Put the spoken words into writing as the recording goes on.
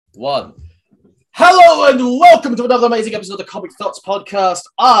One. Hello and welcome to another amazing episode of the Comic Thoughts Podcast.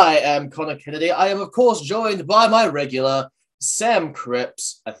 I am Connor Kennedy. I am, of course, joined by my regular Sam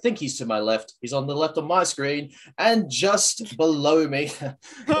Cripps. I think he's to my left. He's on the left on my screen. And just below me,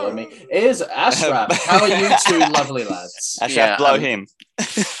 is Ashraf. How are you two lovely lads? Ashraf, blow him.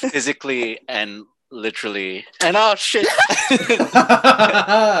 Physically and literally. And oh, shit.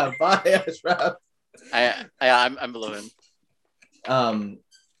 Bye, Ashraf. I'm below him.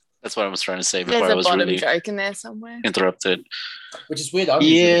 That's what I was trying to say before There's I was a bottom really joke in there somewhere. interrupted. Which is weird. I'm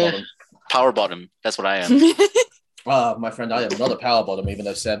usually the bottom. Power bottom. That's what I am. My friend, I am not a power bottom, even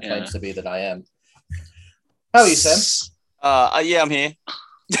though Sam claims to be that I am. How are you, Sam? Yeah, I'm here.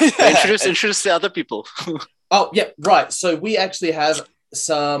 Introduce the other people. Oh, yeah, right. So we actually have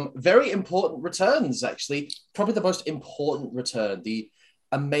some very important returns, actually. Probably the most important return. The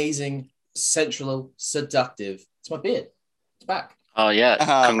amazing, sensual, seductive. It's my beard. It's back. Oh,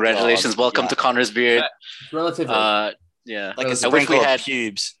 yeah. Congratulations. God. Welcome to Connor's beard. Relatively. Yeah. Like I wish we had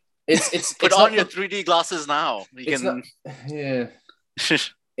pubes. It's Put on your 3D glasses now. Yeah.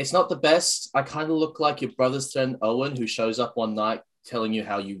 It's not the best. I kind of look like your brother's friend Owen, who shows up one night telling you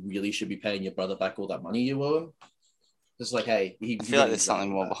how you really should be paying your brother back all that money you owe him. Just like, hey, I feel like there's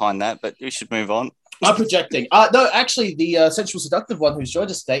something more behind that, but we should move on. I'm projecting. No, actually, the sensual seductive one who's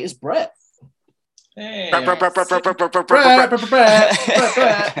joined us today is Brett. So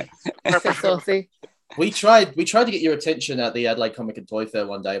saucy. We tried to get your attention at the Adelaide Comic and Toy Fair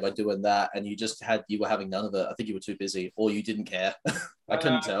one day by doing that, and you were having none of it. I think you were too busy, or you didn't care. I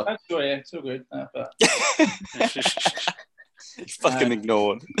couldn't tell. That's good, yeah, it's all good. Fucking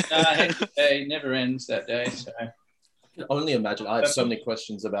ignored. It never ends that day. So I can only imagine. I have so many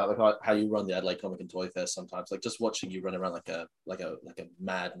questions about like how you run the Adelaide Comic and Toy Fair sometimes. Like just watching you run around like a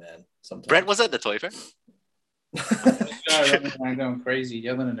madman. Sometimes. Brett was at the Toy Fair? I'm going crazy,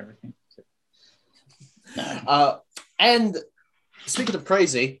 yelling and everything. And speaking of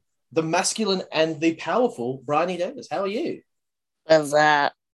crazy, the masculine and the powerful Bryony Davis. How are you? What's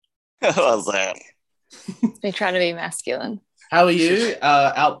that? What's that? Me trying to be masculine. How are you?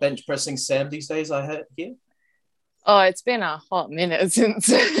 Out bench pressing Sam these days, I heard here. Oh, it's been a hot minute since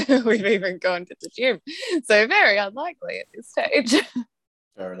we've even gone to the gym. So very unlikely at this stage.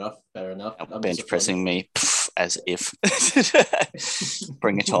 Fair enough. Bench pressing me, as if.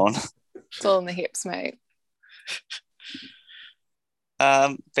 Bring it on. It's all in the hips, mate.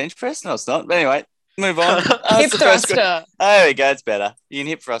 Bench press? No, it's not. But anyway, move on. Hip thruster. There we go. It's better. You can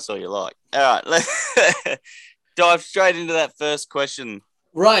hip thrust all you like. All right, let's dive straight into that first question.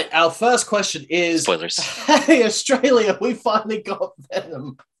 Right, our first question is... Spoilers. Hey, Australia, we finally got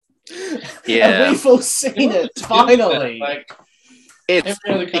Venom. Yeah. And we've all seen it, finally. Like,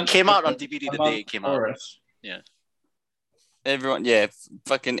 It came out on DVD the day it came out. Yeah.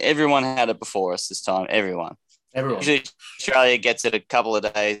 Fucking everyone had it before us this time. Everyone. Usually Australia gets it a couple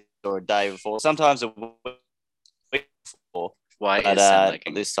of days or a day before. Sometimes a week before. Why but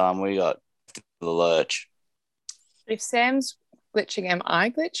is this time we got the lurch. If Sam's glitching, am I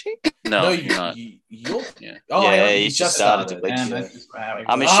glitching? No, you're not. You're... Yeah. Oh, yeah, you just started to glitch.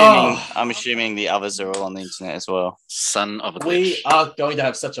 I'm assuming the others are all on the internet as well. Son of a bitch. We are going to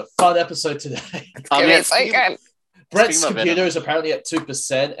have such a fun episode today. Brett's computer is apparently at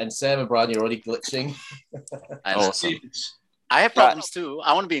 2%, and Sam and Brian are already glitching. Awesome. I have problems too.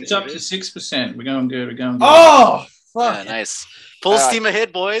 I want to be It's up to 6%. We're going good. Oh, fuck. Yeah, nice. Full steam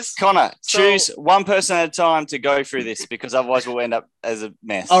ahead, boys. Connor, choose one person at a time to go through this because otherwise we'll end up as a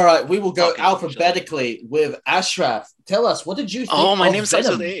mess. All right, we will go alphabetically with Ashraf. Tell us, what did you think? Oh, my of name starts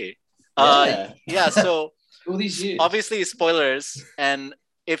Venom? with A. Yeah, so all these years. Obviously spoilers, and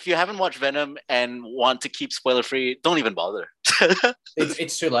if you haven't watched Venom and want to keep spoiler free, don't even bother.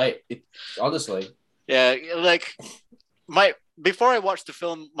 It's too late. Honestly. Yeah, like before I watched the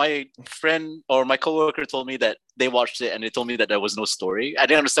film, my friend or my coworker told me that they watched it and they told me that there was no story. I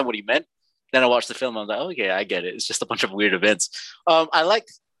didn't understand what he meant. Then I watched the film. I was like, okay, I get it. It's just a bunch of weird events. I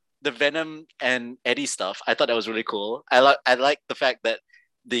liked the Venom and Eddie stuff. I thought that was really cool. I like the fact that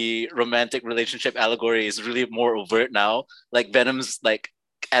the romantic relationship allegory is really more overt now. Like Venom's like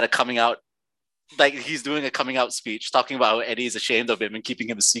at a coming out, like he's doing a coming out speech talking about how Eddie is ashamed of him and keeping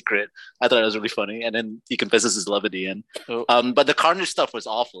him a secret. I thought it was really funny. And then he confesses his love at the end. But the Carnage stuff was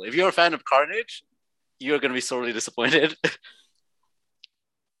awful. If you're a fan of Carnage, you're going to be sorely disappointed.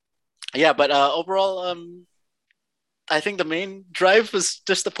 Yeah, but overall, I think the main drive was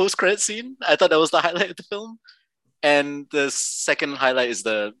just the post-credit scene. I thought that was the highlight of the film. And the second highlight is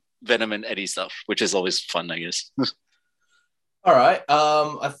the Venom and Eddie stuff, which is always fun, I guess. All right.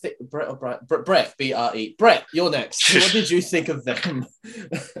 I think Brett, B-R-E. Brett, you're next. What did you think of them?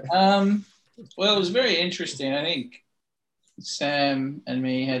 Well, it was very interesting. I think Sam and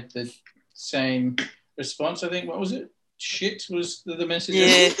me had the same response. I think, what was it? Shit was the message.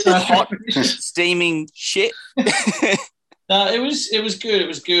 Yeah, hot, steaming shit. No, it was good. It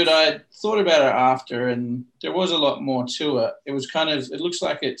was good. I thought about it after, and there was a lot more to it. It was kind of. It looks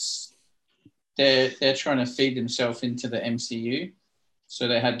like they're trying to feed themselves into the MCU, so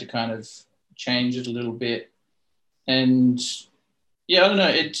they had to kind of change it a little bit. And yeah, I don't know.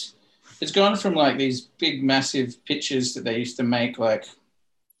 It's gone from like these big, massive pictures that they used to make, like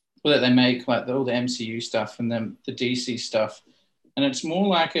all the MCU stuff and then the DC stuff, and it's more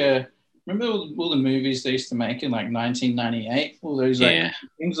like remember all the movies they used to make in like 1998, all those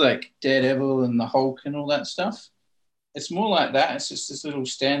things like Daredevil and the Hulk and all that stuff. It's more like that. It's just this little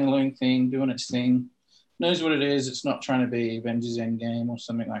standalone thing doing its thing, knows what it is. It's not trying to be Avengers Endgame or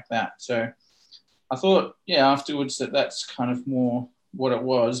something like that. So I thought, afterwards that's kind of more what it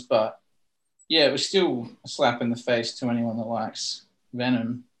was, but yeah, it was still a slap in the face to anyone that likes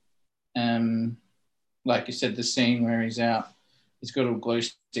Venom. Like you said, the scene where he's got all glow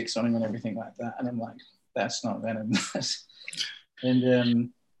sticks on him and everything like that, and I'm like, that's not Venom. And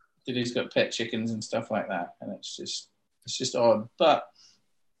he's got pet chickens and stuff like that, and it's just odd. But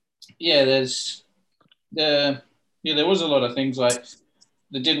yeah, there was a lot of things like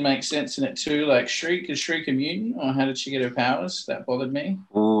that didn't make sense in it too, like Shriek. Is Shriek a mutant, or how did she get her powers? That bothered me.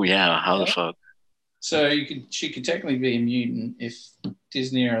 Oh yeah, how the fuck? So she could technically be a mutant if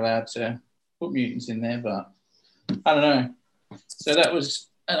Disney are allowed to put mutants in there, but I don't know. So that was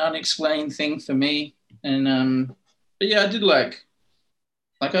an unexplained thing for me. And but yeah, I did like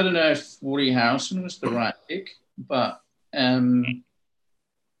I don't know if Woody Harrelson was the right pick, but Sam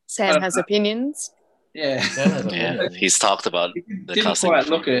has opinions. Yeah. Yeah, he's talked about the didn't casting. Quite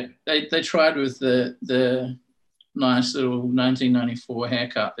look at. They tried with the nice little 1994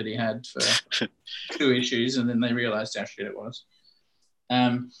 haircut that he had for 2 issues, and then they realized how shit it was.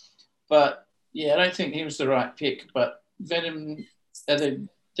 But yeah, I don't think he was the right pick. But Venom, their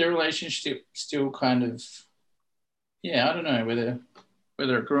relationship still kind of, I don't know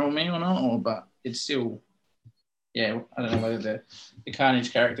whether it grew on me or not, but it's still, I don't know whether the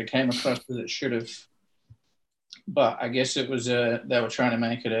Carnage character came across as it should have. But I guess it was they were trying to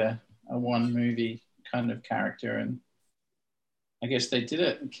make it a one movie kind of character, and I guess they did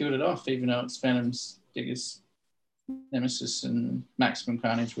it and killed it off, even though it's Venom's biggest nemesis, and Maximum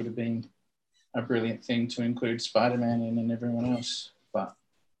Carnage would have been a brilliant thing to include Spider-Man in and everyone else. But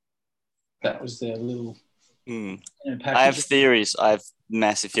that was their little I have theories. I have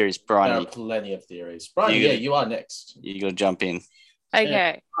massive theories. Brian, there are plenty of theories. Brian, you are next. You got to jump in.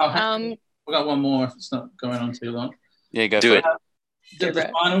 Okay. We got one more if it's not going on too long. Yeah, go do for it.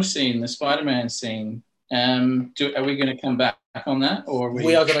 The final scene, the Spider-Man scene. Are we going to come back on that, or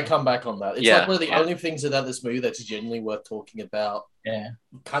we are going to come back on that? It's like one of the only things about this movie that's genuinely worth talking about. Yeah,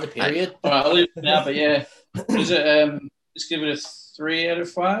 kind of period. All right, I'll leave it now. But yeah, is it? Let's give it a 3 out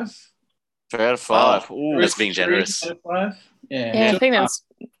of 5. 3 out of 5. Ooh, that's being generous. 3 out of 5. Yeah, I think that's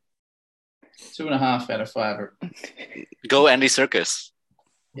 2.5 out of 5. Go Andy Serkis.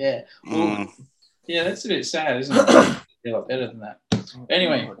 Yeah. Well, yeah, that's a bit sad, isn't it? A lot better than that.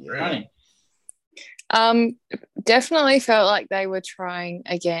 Anyway, Ronnie. Definitely felt like they were trying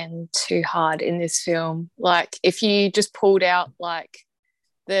again too hard in this film. Like if you just pulled out like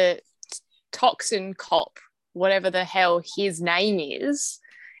the toxin cop, whatever the hell his name is,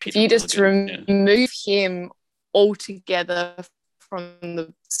 if you just remove him altogether from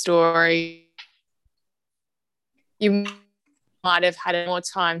the story, you might have had more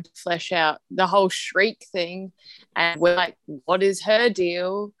time to flesh out the whole Shriek thing, and we're like, what is her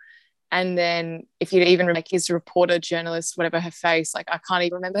deal? And then if you'd even make his reporter, journalist, whatever her face, like I can't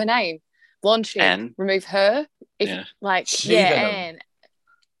even remember her name, blonde chick, remove her. Anne.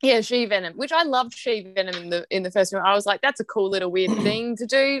 Yeah, She-Venom, which I loved She-Venom in the first one. I was like, that's a cool little weird thing to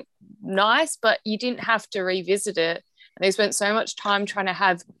do, nice, but you didn't have to revisit it. And they spent so much time trying to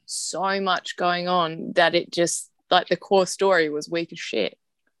have so much going on that it just, like the core story was weak as shit.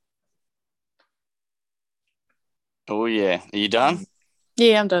 Oh, yeah. Are you done?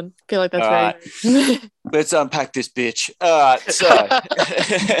 Yeah, I'm done. I feel like that's right. Let's unpack this bitch. All right, so.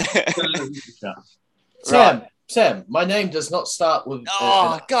 Sam, my name does not start with...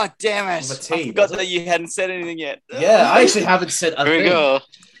 God damn it. With a T, I forgot that you hadn't said anything yet. Yeah, I actually haven't said a thing. Here we go.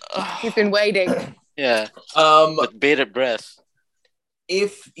 You've been waiting. Yeah. With bated breath.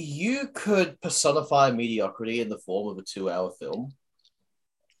 If you could personify mediocrity in the form of a 2-hour film,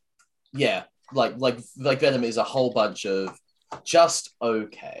 like Venom is a whole bunch of just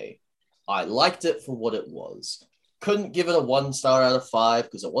okay. I liked it for what it was. Couldn't give it a 1 star out of 5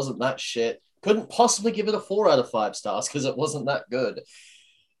 because it wasn't that shit. Couldn't possibly give it a 4 out of 5 stars because it wasn't that good.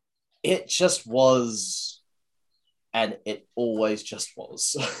 It just was, and it always just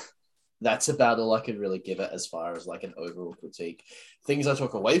was. That's about all I can really give it as far as like an overall critique. Things I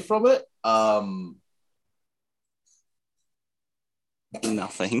took away from it,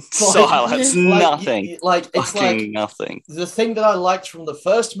 nothing. Silence. Nothing. It's like nothing. The thing that I liked from the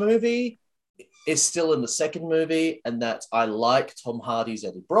first movie is still in the second movie, and that I like Tom Hardy's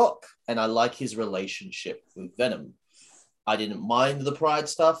Eddie Brock, and I like his relationship with Venom. I didn't mind the pride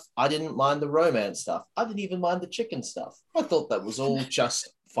stuff. I didn't mind the romance stuff. I didn't even mind the chicken stuff. I thought that was all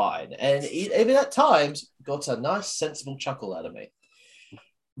just fine. And even at times, got a nice, sensible chuckle out of me.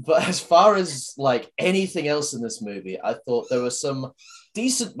 But as far as like anything else in this movie, I thought there were some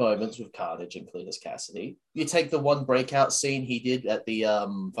decent moments with Carnage and Cletus Cassidy. You take the one breakout scene he did at the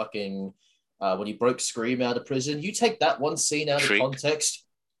when he broke Scream out of prison. You take that one scene out of context.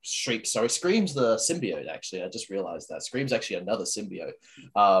 Scream's the symbiote, actually. I just realized that. Scream's actually another symbiote.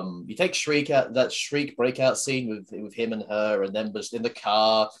 You take Shriek out, that Shriek breakout scene with him and her, and then just in the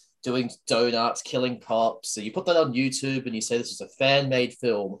car doing donuts, killing cops. So you put that on YouTube and you say this is a fan-made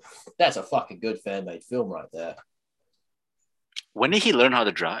film. That's a fucking good fan-made film right there. When did he learn how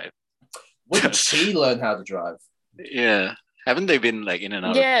to drive? When did she learn how to drive? Yeah. Haven't they been like in and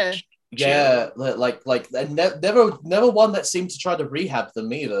out? Yeah. Yeah, and never one that seemed to try to rehab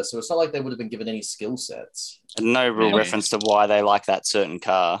them either. So it's not like they would have been given any skill sets. And no real reference to why they like that certain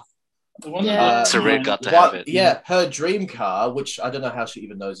car. Sarit got to have it. Yeah, her dream car, which I don't know how she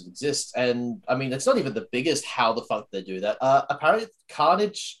even knows it exists. And I mean, it's not even the biggest how the fuck they do that. Apparently,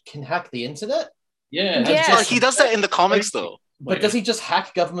 Carnage can hack the internet. Yeah. He does that in the comics, though. But does he just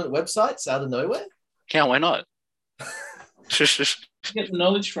hack government websites out of nowhere? Yeah, why not? Get the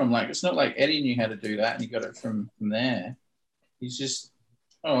knowledge from, like, it's not like Eddie knew how to do that and he got it from there. He's just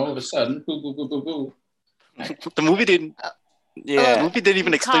all of a sudden boo. The movie didn't the movie didn't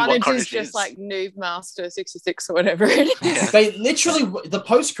even explain what Carnage is. Just like Noob Master 66 or whatever it is. Yeah. They literally, the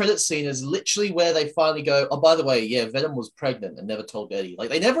post-credit scene is literally where they finally go, oh, by the way, yeah, Venom was pregnant and never told Eddie. Like,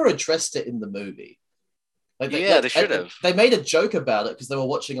 they never addressed it in the movie. Like they should have. They made a joke about it because they were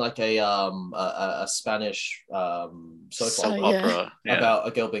watching like a Spanish soap opera about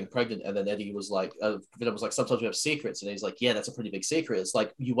a girl being pregnant, and then Eddie was like, Venom was like, sometimes we have secrets, and he's like, yeah, that's a pretty big secret. It's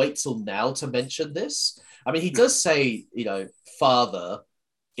like, you wait till now to mention this. I mean, he does say, father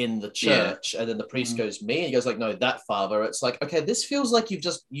in the church, and then the priest goes, me, and he goes like, no, that father. It's like, okay, this feels like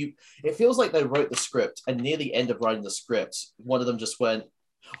it feels like they wrote the script, and near the end of writing the script, one of them just went,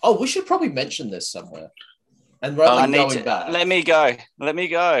 oh, we should probably mention this somewhere. And rather than going back. Let me go.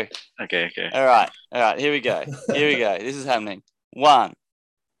 Okay. All right. Here we go. This is happening. 1.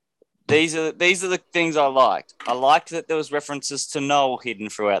 These are the things I liked. I liked that there was references to Noel hidden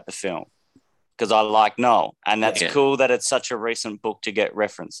throughout the film because I like Noel, and that's cool that it's such a recent book to get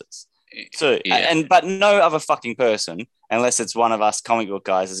references. So, but no other fucking person, unless it's one of us comic book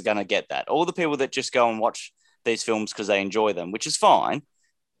guys, is going to get that. All the people that just go and watch these films because they enjoy them, which is fine,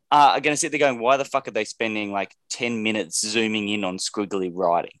 are going to sit there going, why the fuck are they spending like 10 minutes zooming in on squiggly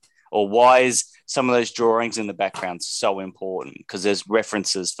writing? Or why is some of those drawings in the background so important? Because there's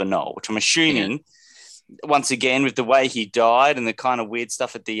references for Noel, which I'm assuming, once again, with the way he died and the kind of weird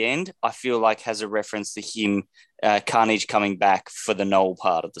stuff at the end, I feel like has a reference to him, Carnage coming back for the Noel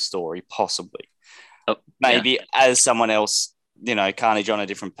part of the story, possibly. Maybe as someone else, Carnage on a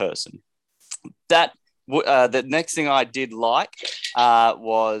different person. The next thing I did like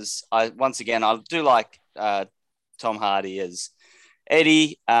was, I do like Tom Hardy as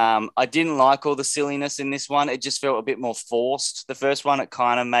Eddie. I didn't like all the silliness in this one. It just felt a bit more forced. The first one, it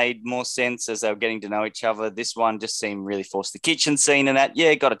kind of made more sense as they were getting to know each other. This one just seemed really forced. The kitchen scene and that,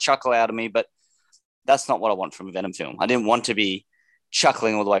 got a chuckle out of me, but that's not what I want from a Venom film. I didn't want to be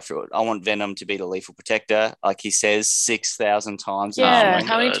chuckling all the way through it. I want Venom to be the lethal protector, like he says 6,000 times. Yeah,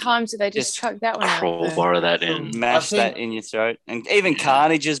 how many times did they just chuck that one out? Crowbar that in. Mash that in your throat. And even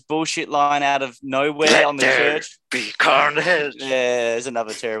Carnage's bullshit line out of nowhere on the church. Be Carnage. Yeah, there's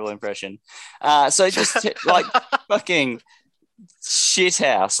another terrible impression. So just like fucking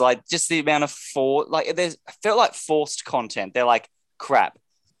shithouse, like just the amount of I felt like forced content. They're like, crap.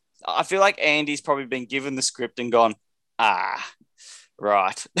 I feel like Andy's probably been given the script and gone,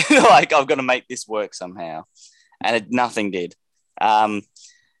 right. Like, I've got to make this work somehow. And nothing did. I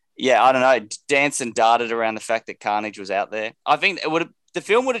don't know. Danced and darted around the fact that Carnage was out there. I think the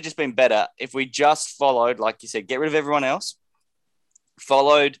film would have just been better if we just followed, like you said, get rid of everyone else,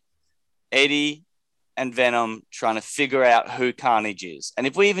 followed Eddie and Venom trying to figure out who Carnage is. And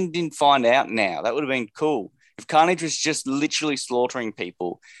if we even didn't find out now, that would have been cool. If Carnage was just literally slaughtering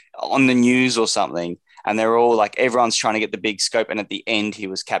people on the news or something, and they're all like, everyone's trying to get the big scope, and at the end he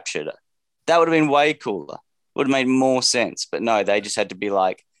was captured, that would have been way cooler. Would have made more sense. But no, they just had to be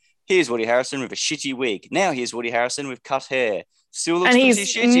like, here's Woody Harrelson with a shitty wig. Now here's Woody Harrelson with cut hair. Still looks And pretty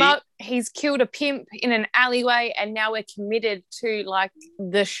shitty. he's killed a pimp in an alleyway, and now we're committed to like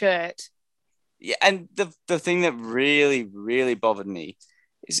the shirt. Yeah, and the thing that really, really bothered me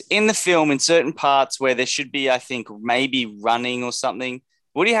is in the film, in certain parts where there should be, I think, maybe running or something,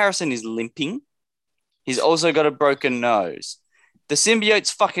 Woody Harrelson is limping. He's also got a broken nose. The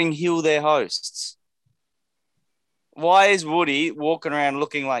symbiotes fucking heal their hosts. Why is Woody walking around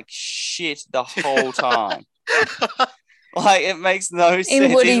looking like shit the whole time? Like, it makes no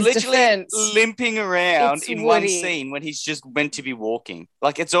sense. Woody's He's literally defense, limping around it's in one Woody. scene when he's just meant to be walking.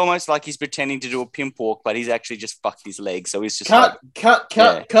 Like, it's almost like he's pretending to do a pimp walk, but he's actually just fucked his leg. So he's just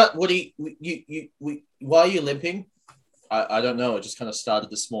cut. Woody, why are you limping? I don't know. It just kind of started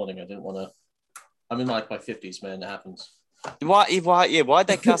this morning. I didn't want to. I'm in like my 50s, man. It happens. Why'd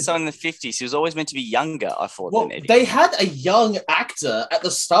they cast someone in the 50s? He was always meant to be younger, I thought. Well, than Eddie. they had a young actor at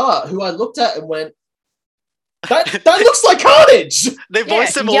the start who I looked at and went, that looks like Carnage. They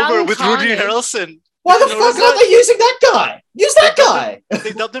voiced him young over with Woody Carnage. Harrelson. Why the You fuck notice aren't that? they using that guy? Use that guy.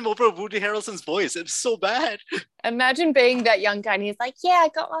 They dubbed him over Woody Harrelson's voice. It was so bad. Imagine being that young guy and he's like, yeah, I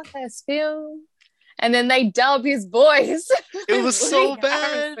got my first film. And then they dub his voice. It was so Woody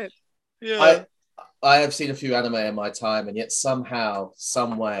bad. Harrelson. Yeah. I have seen a few anime in my time, and yet somehow,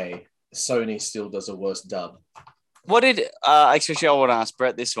 some way, Sony still does a worse dub. What did, especially I want to ask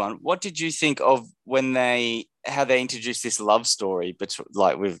Brett this one, what did you think of how they introduced this love story,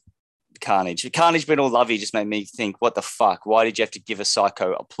 like with Carnage? Carnage being all lovey just made me think, what the fuck? Why did you have to give a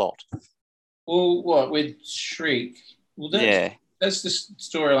psycho a plot? Well, what with Shriek? Well, that's the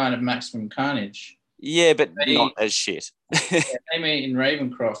storyline of Maximum Carnage. Yeah, but not as shit. They meet in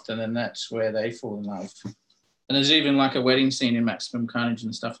Ravencroft, and then that's where they fall in love. And there's even like a wedding scene in Maximum Carnage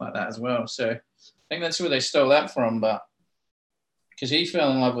and stuff like that as well. So I think that's where they stole that from, but because he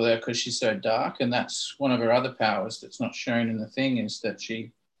fell in love with her because she's so dark, and that's one of her other powers that's not shown in the thing, is that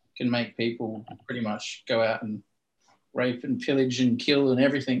she can make people pretty much go out and rape and pillage and kill and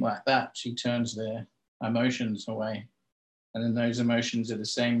everything like that. She turns their emotions away. And then those emotions are the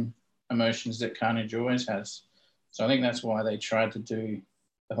same emotions that Carnage always has. So I think that's why they tried to do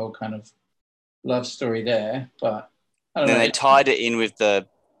the whole kind of love story there. But I don't know. They tied it in with do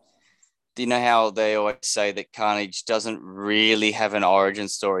you know how they always say that Carnage doesn't really have an origin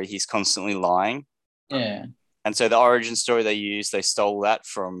story? He's constantly lying. Yeah. And so the origin story they stole that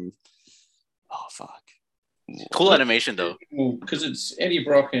from, oh, fuck. Cool animation, though. Well, because it's Eddie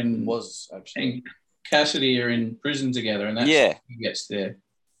Brock and Cassidy are in prison together, and that's Yeah. he gets their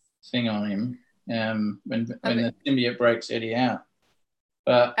thing on him when the symbiote breaks Eddie out.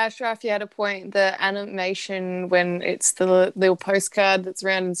 But Ashraf, you had a point. The animation when it's the little postcard that's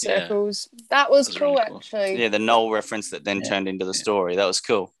around in circles, that was cool, really cool. actually. Yeah, the Null reference that then turned into the story. That was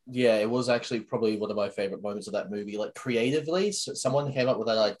cool. Yeah, it was actually probably one of my favorite moments of that movie. Like, creatively, so someone came up with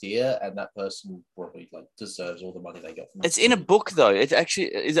that idea, and that person probably deserves all the money they get from it. It's in a book, though. It actually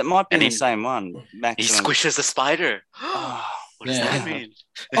it might be And the he- same one. He Maximum. squishes the spider. Oh, What does Yeah. that mean?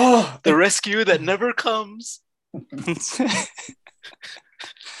 Oh, The rescue that never comes.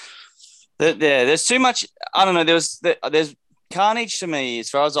 There's too much. I don't know. There's Carnage to me, as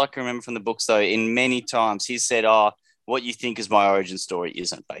far as I can remember from the books, though. In many times, he said, "Oh, what you think is my origin story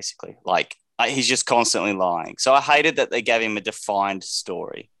isn't." Basically, like he's just constantly lying. So I hated that they gave him a defined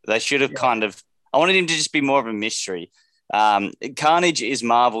story. They should have kind of. I wanted him to just be more of a mystery. Carnage is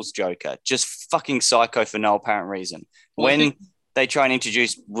Marvel's Joker, just fucking psycho for no apparent reason. When they try and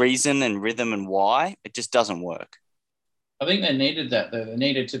introduce reason and rhythm and why, it just doesn't work. I think they needed that, though. They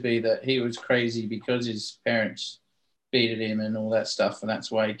needed to be that he was crazy because his parents beated him and all that stuff, and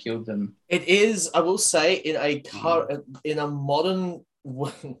that's why he killed them. it is. I will say, in a modern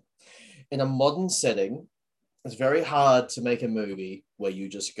setting, it's very hard to make a movie where you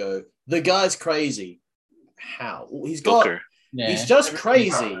just go, the guy's crazy. How? He's got. Joker. Yeah. He's just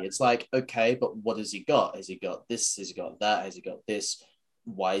crazy. It's like, okay, but what has he got? Has he got this? Has he got that? Has he got this?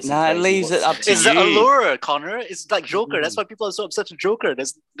 Why is he Nah, it crazy? leaves it up to It's the you. allure, Connor. It's like Joker. That's why people are so obsessed with Joker.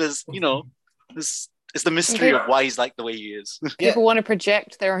 There's it's the mystery of why he's like the way he is. People want to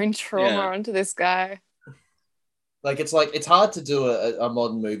project their own trauma Yeah. onto this guy. Like it's hard to do a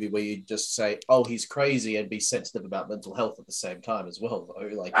modern movie where you just say, oh, he's crazy, and be sensitive about mental health at the same time as well, though.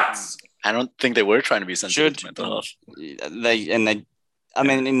 Like, it's I don't think they were trying to be sensitive to Should- mental health. I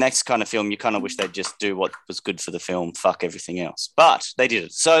mean, in next kind of film, you kind of wish they'd just do what was good for the film, fuck everything else. But they did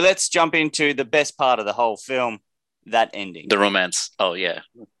it. So let's jump into the best part of the whole film, that ending. The romance. Oh yeah.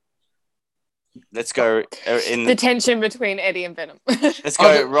 Let's go The tension between Eddie and Venom. Let's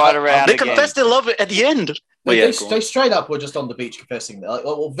go right around They again. confess they love it at the end. They straight up were just on the beach confessing.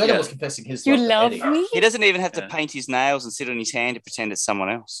 Venom was confessing his You love to love Eddie. me? He doesn't even have to paint his nails and sit on his hand to pretend it's someone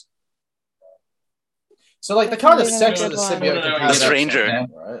else. So like the kind of That's sex a that a good one. symbiote can A have, stranger.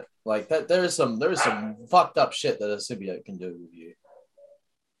 right? Like that, there is some fucked up shit that a symbiote can do with you.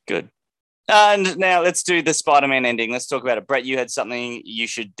 Good. And now let's do the Spider-Man ending. Let's talk about it. Brett, you had something. You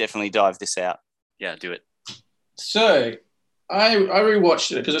should definitely dive this out. Yeah, do it. So I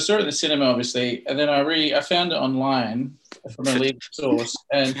rewatched it because I saw it in the cinema, obviously, and then I found it online from a legal source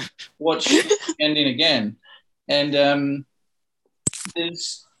and watched the ending again. And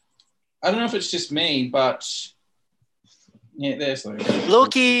there's, I don't know if it's just me, but yeah, there's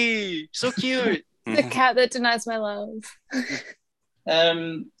Loki, so cute. The cat that denies my love.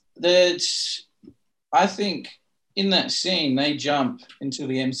 That I think in that scene they jump into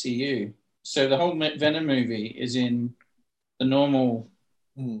the MCU. So the whole Venom movie is in the normal,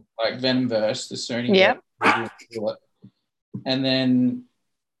 like Venomverse, the Sony. Yep. Verse, and then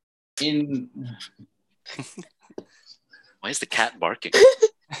in. Why is the cat barking?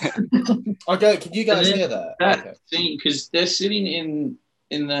 Okay, can you guys hear that? That thing, because they're sitting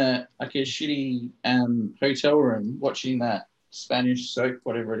in the like a shitty hotel room watching that Spanish soap,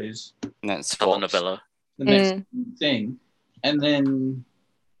 whatever it is. That's Telenovela. The next thing, and then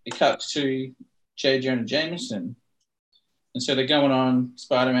it cuts to J. Jonah Jameson, and so they're going on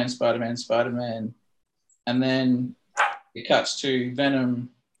Spider-Man, and then it cuts to Venom,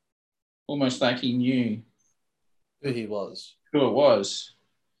 almost like he knew Who he was. who it was,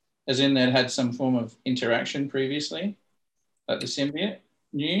 as in they'd had some form of interaction previously, like the symbiote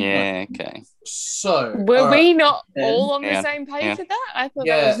knew. Yeah, okay. So Were we not all on the Yeah. same page with that? I thought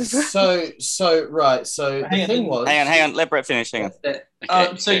Yeah. that was So right. So the Hang on, thing was. Hang on. Let Brett finish. Hang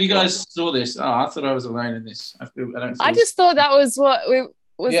on. So you guys saw this? Oh, I thought I was alone in this. I don't. I just thought that was what we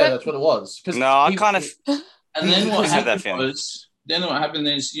was. Yeah, that that's what it was. 'Cause No, I he- kind of. And then what Because of that happened film. was, what happened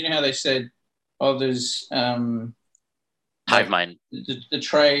is, you know how they said, oh, there's Hive mind. the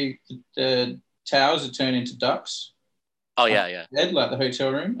tray, the towers are turned into ducks. Oh yeah. Bed, like the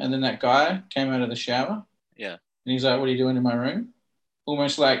hotel room, and then that guy came out of the shower. Yeah. And he's like, "What are you doing in my room?"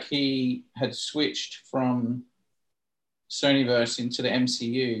 Almost like he had switched from Sonyverse into the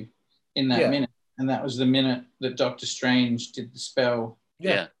MCU in that minute, and that was the minute that Doctor Strange did the spell.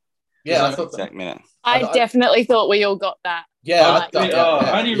 Yeah, Yeah. I thought that. Exact minute. I definitely thought we all got that. Yeah,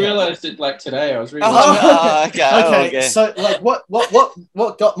 I only realized it like today. I was reading. Oh, okay. Okay, so like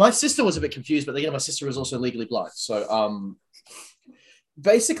what got my sister was a bit confused, but my sister was also legally blind. So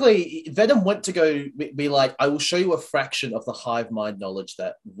basically Venom went to go be like, I will show you a fraction of the hive mind knowledge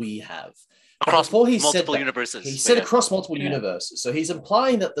that we have. Across Before he multiple said that, universes. he said across multiple universes. So he's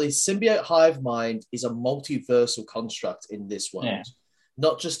implying that the symbiote hive mind is a multiversal construct in this world. Yeah.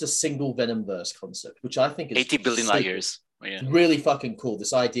 Not just a single Venomverse concept, which I think is 80 billion light years. Yeah. really fucking cool.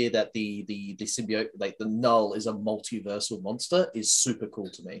 This idea that the symbiote, like the Null, is a multiversal monster is super cool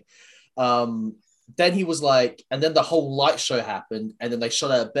to me. Then he was like, and then the whole light show happened, and then they shot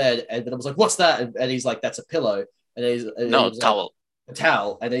out of bed, and then I was like, "What's that?" And he's like, "That's a pillow." And he's Towel. Like, a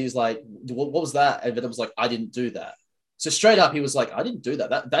towel. And then he's like, "What was that?" And then I was like, "I didn't do that." So straight up, he was like, "I didn't do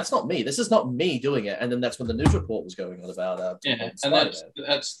that. That's not me. This is not me doing it." And then that's when the news report was going on about and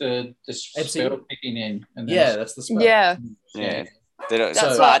that's the spell kicking in. And that's the spell. Yeah.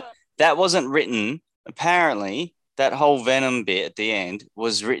 But that wasn't written. Apparently, that whole Venom bit at the end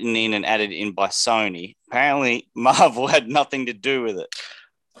was written in and added in by Sony. Apparently, Marvel had nothing to do with it.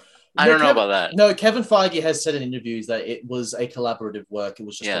 I don't know about that. No, Kevin Feige has said in interviews that it was a collaborative work. It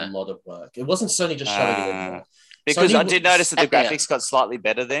was just a lot of work. It wasn't Sony just shutting it in. Because Sony I did notice that the graphics got slightly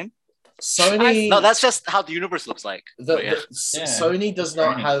better then. Sony. No, that's just how the universe looks like. Sony does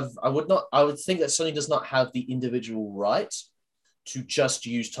not have. I would think that Sony does not have the individual right to just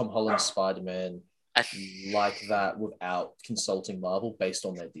use Tom Holland's Spider-Man like that without consulting Marvel based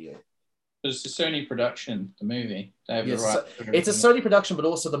on their deal. It's a Sony production, the movie. They have the Yes, right. it's a Sony production, but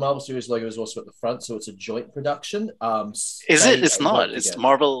also the Marvel Studios logo is also at the front, so it's a joint production. Is it? It's not. It's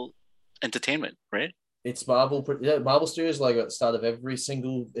Marvel Entertainment, right? It's Marvel Studios logo at the start of every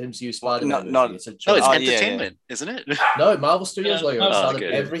single MCU Spider-Man movie. No, it's entertainment, isn't it? No, Marvel Studios logo at the start of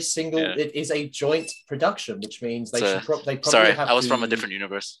okay. every single. It is a joint production, which means they probably sorry, have I was to from a different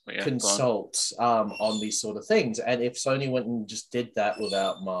universe. Yeah, consult on these sort of things. And if Sony went and just did that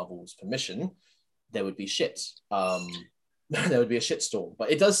without Marvel's permission, there would be shit. there would be a shitstorm.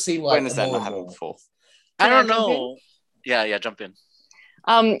 But it does seem like When has that more not and happened more. before? I Can I don't jump in? know. Yeah, jump in.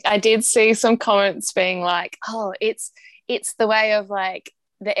 I did see some comments being like, "Oh, it's the way of like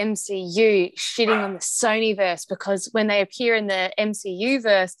the MCU shitting on the Sonyverse because when they appear in the MCU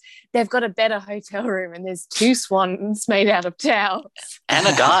verse, they've got a better hotel room and there's 2 swans made out of towels. And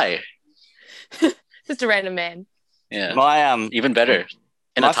a guy. Just a random man." Yeah. My Even better.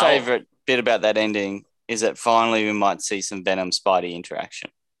 In my a towel. favorite bit about that ending is that finally we might see some Venom Spidey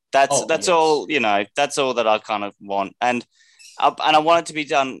interaction. That's Yes. all, that's all that I kind of want. And I want it to be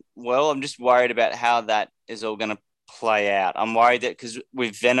done well. I'm just worried about how that is all going to play out. I'm worried that because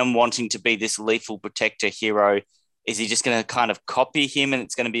with Venom wanting to be this lethal protector hero, is he just going to kind of copy him and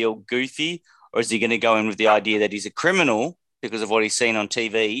it's going to be all goofy? Or is he going to go in with the idea that he's a criminal because of what he's seen on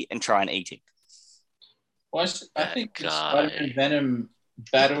TV and try and eat him? Well, I think the guy. Spider-Man Venom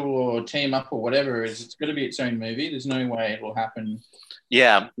battle or team up or whatever it's got to be its own movie. There's no way it will happen.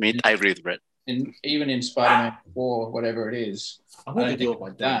 Yeah, I agree with Brett. Even in Spider-Man 4, whatever it is. I'm I going don't to do think it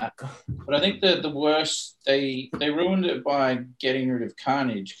like that. But I think the worst, they ruined it by getting rid of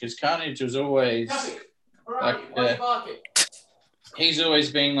Carnage because Carnage was always he's always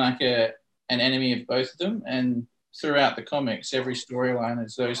been like an enemy of both of them. And throughout the comics, every storyline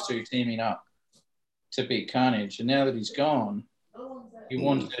is those two teaming up to beat Carnage. And now that he's gone, he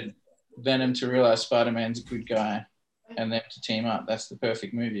wanted Venom to realize Spider-Man's a good guy and them to team up. That's the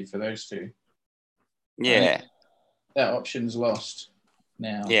perfect movie for those two. Yeah. That option's lost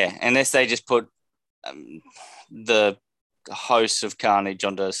now. Yeah, unless they just put the host of Carnage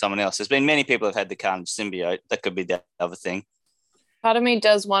onto someone else. There's been many people have had the Carnage symbiote. That could be the other thing. Part of me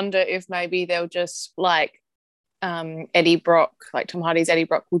does wonder if maybe they'll just like Eddie Brock, like Tom Hardy's Eddie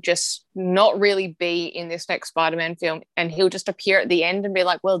Brock, will just not really be in this next Spider-Man film and he'll just appear at the end and be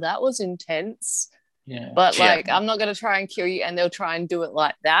like, well, that was intense. Yeah. But like, I'm not going to try and kill you, and they'll try and do it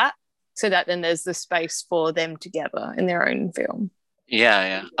like that so that then there's the space for them together in their own film.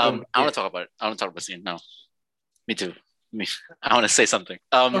 Yeah. I want to talk about it. I want to talk about the scene. No. Me too. I want to say something.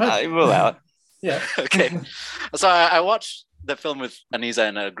 We'll allow it. Yeah. Okay. So I watched the film with Anisa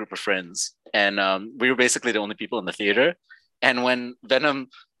and a group of friends, and we were basically the only people in the theater. And when Venom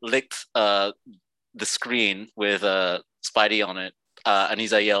licked the screen with Spidey on it,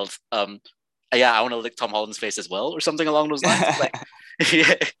 Anisa yelled, "Yeah, I want to lick Tom Holland's face as well," or something along those lines. Like,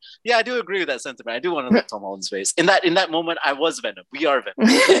 yeah, I do agree with that sentiment. I do want to lick Tom Holland's face. In that moment, I was Venom. We are Venom.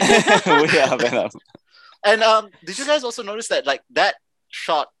 We are Venom. And did you guys also notice that like that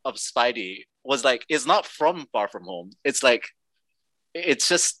shot of Spidey was like is not from Far From Home? It's like it's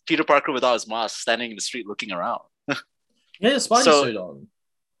just Peter Parker without his mask standing in the street looking around. He had a Spidey suit on.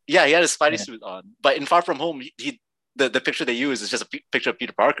 Yeah, he had a Spidey suit on. But in Far From Home, the picture they use is just a picture of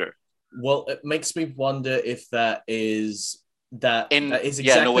Peter Parker. Well, it makes me wonder if that is exactly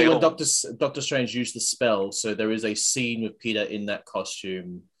No Way when Home. Doctor Strange used the spell. So there is a scene with Peter in that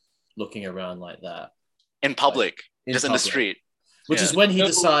costume looking around like that. In public, In just in the public. street. Which is when he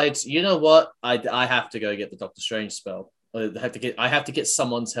decides, you know what, I have to go get the Doctor Strange spell. I have to get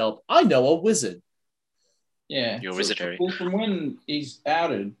someone's help. I know a wizard. Yeah. You're wizardry. Well, from when he's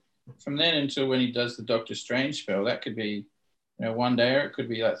outed, from then until when he does the Doctor Strange spell, that could be, one day, or it could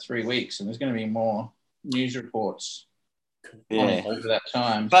be like 3 weeks, and there's going to be more news reports over that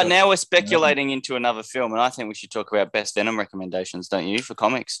time. But now we're speculating into another film, and I think we should talk about best Venom recommendations, don't you, for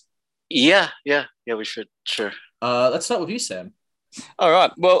comics? Yeah, we should. Sure. Let's start with you, Sam. All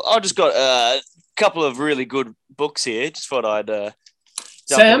right. Well, I just got a couple of really good books here. Just thought I'd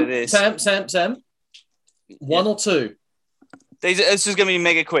jump into this. Sam. One or two? This is going to be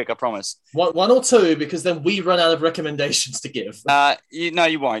mega quick, I promise. One or two, because then we run out of recommendations to give.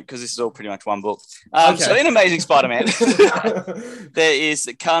 You won't, because this is all pretty much one book. Okay. So in Amazing Spider-Man, there is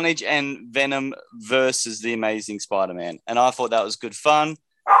Carnage and Venom versus the Amazing Spider-Man. And I thought that was good fun.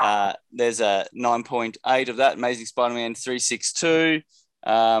 There's a 9.8 of that, Amazing Spider-Man 362.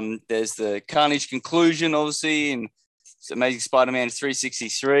 There's the Carnage conclusion, obviously, and Amazing Spider-Man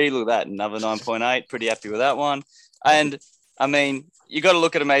 363. Look at that, another 9.8. Pretty happy with that one. And I mean, you got to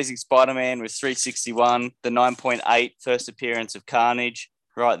look at Amazing Spider-Man with 361, the 9.8 first appearance of Carnage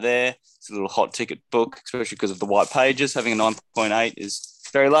right there. It's a little hot ticket book, especially because of the white pages. Having a 9.8 is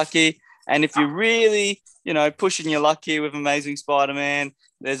very lucky. And if you're really, pushing your luck here with Amazing Spider-Man,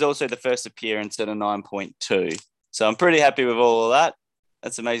 there's also the first appearance at a 9.2. So I'm pretty happy with all of that.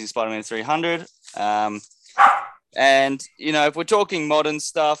 That's Amazing Spider-Man 300. And, if we're talking modern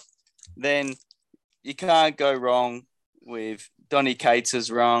stuff, then you can't go wrong with Donny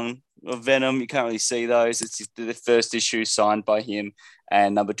Cates' run of Venom. You can't really see those. It's the first issue signed by him.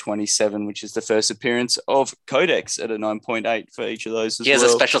 and number 27, which is the first appearance of Codex at a 9.8 for each of those as He has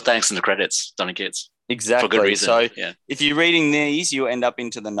well. a special thanks in the credits, Donny Cates. Exactly. For good reason. So yeah. if you're reading these, you end up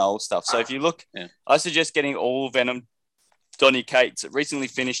into the Noel stuff. So if you look, I suggest getting all Venom Donny Cates. It recently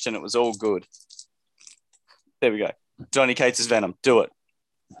finished and it was all good. There we go. Donny Cates' Venom. Do it.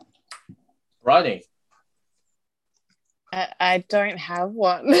 Righty. I don't have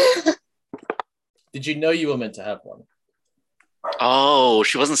one. Did you know you were meant to have one? Oh,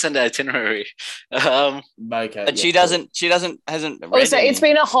 she wasn't sent the itinerary. Okay. But she hasn't read Also, any. it's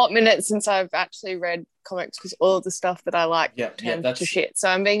been a hot minute since I've actually read comics because all of the stuff that I like turned to shit. So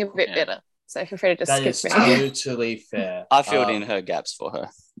I'm being a bit better. So feel free to just skip That me. is totally fair. I filled in her gaps for her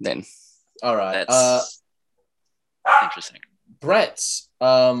then. All right. That's interesting. Brett,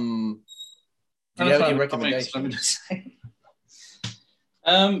 do you have any recommendations?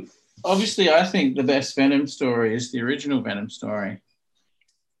 Obviously, I think the best Venom story is the original Venom story.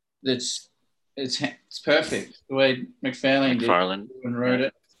 It's perfect the way McFarlane did and wrote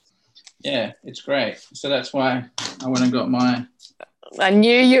it. Yeah, it's great. So that's why I went and got my. I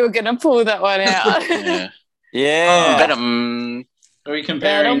knew you were gonna pull that one out. Yeah. Venom. Are we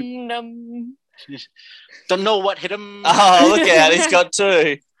comparing? Venom. Don't know what hit him. Oh, look out! He's got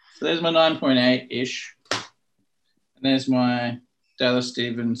two. So there's my 9.8-ish. And there's my Dallas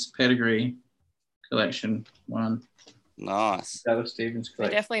Stevens pedigree collection one. Nice. Dallas Stevens We're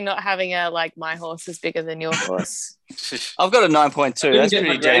collection. definitely not having a my horse is bigger than your horse. I've got a 9.2. That's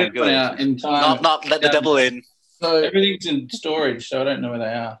pretty damn good. Out in time. Not let the devil in. So, everything's in storage, so I don't know where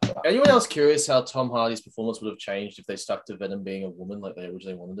they are. anyone else curious how Tom Hardy's performance would have changed if they stuck to Venom being a woman like they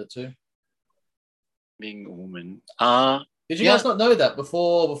originally wanted it to? Being a woman. Did you guys not know that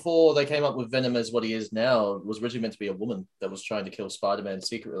before they came up with Venom as what he is now, it was originally meant to be a woman that was trying to kill Spider-Man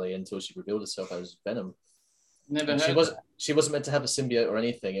secretly until she revealed herself as Venom. Never heard. She wasn't meant to have a symbiote or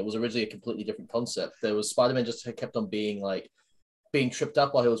anything. It was originally a completely different concept. There was Spider-Man just kept on being tripped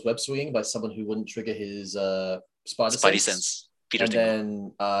up while he was web swinging by someone who wouldn't trigger his Spidey sense. Peter and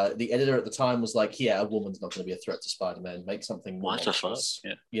then the editor at the time was like, "Yeah, a woman's not going to be a threat to Spider-Man. Make something more." What the fuck?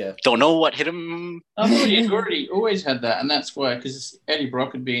 Yeah. Don't know what hit him. I thought he'd already always had that, and that's why, because Eddie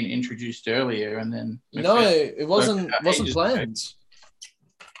Brock had been introduced earlier, and then it wasn't planned.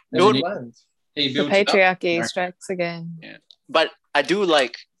 He The patriarchy strikes again. Yeah, but I do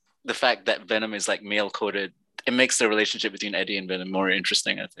like the fact that Venom is male coded. It makes the relationship between Eddie and Venom more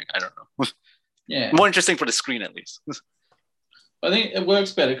interesting. I think. I don't know. Yeah, more interesting for the screen at least. I think it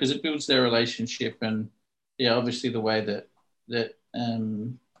works better because it builds their relationship, and obviously the way that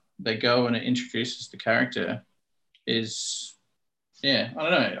they go and it introduces the character is, I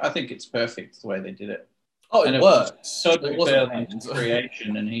don't know. I think it's perfect the way they did it. Oh, it works. Todd McFarlane's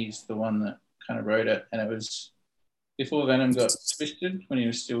creation, and he's the one that kind of wrote it, and it was before Venom got twisted when he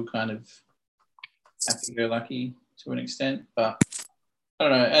was still kind of happy-go-lucky to an extent, but I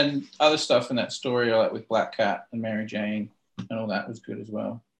don't know. And other stuff in that story, like with Black Cat and Mary Jane, and all that was good as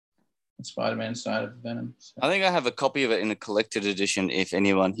well. The Spider-Man side of Venom. So. I think I have a copy of it in a collected edition if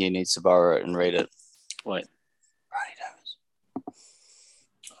anyone here needs to borrow it and read it. What?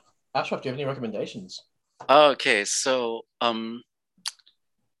 Ashraf, do you have any recommendations? Okay, so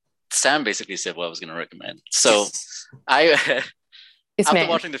Sam basically said what I was going to recommend. So after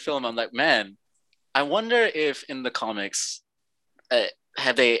watching the film, I'm like, man, I wonder if in the comics,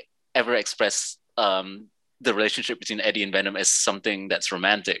 have they ever expressed the relationship between Eddie and Venom as something that's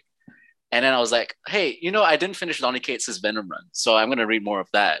romantic? And then I was like, hey, I didn't finish Donny Cates' Venom run, so I'm going to read more of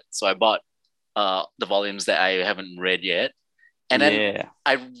that. So I bought the volumes that I haven't read yet. And then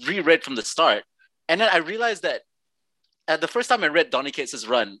I reread from the start. And then I realized that the first time I read Donny Cates'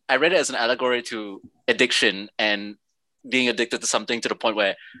 run, I read it as an allegory to addiction and being addicted to something to the point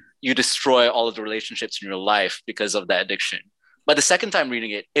where you destroy all of the relationships in your life because of that addiction. But the second time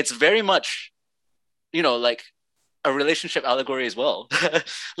reading it, it's very much, like a relationship allegory as well.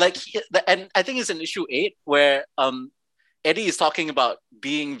 And I think it's in issue 8 where Eddie is talking about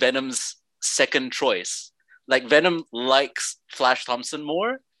being Venom's second choice. Like Venom likes Flash Thompson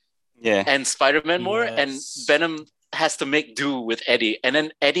more, and Spider-Man more, and Venom has to make do with Eddie. And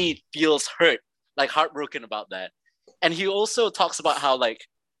then Eddie feels hurt, heartbroken about that. And he also talks about how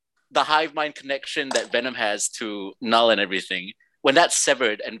the hive mind connection that Venom has to Null and everything, when that's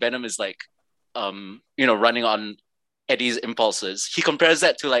severed and Venom is running on Eddie's impulses, he compares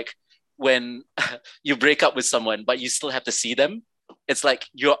that to when you break up with someone, but you still have to see them. It's like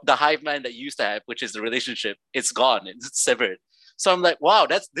the hive mind that you used to have, which is the relationship, it's gone, it's severed. So I'm like, wow,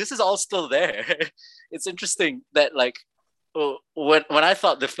 this is all still there. It's interesting that when I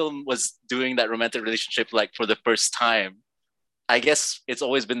thought the film was doing that romantic relationship for the first time, I guess it's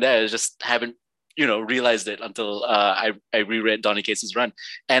always been there. I just haven't, realized it until I reread Donny Cates' run.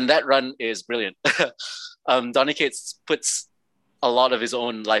 And that run is brilliant. Donny Cates puts a lot of his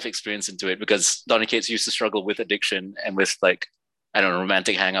own life experience into it because Donny Cates used to struggle with addiction and with like, I don't know,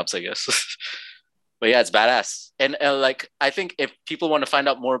 romantic hangups, I guess. But yeah, it's badass. And like, I think if people want to find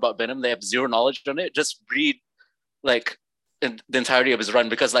out more about Venom, they have zero knowledge on it. Just read like the entirety of his run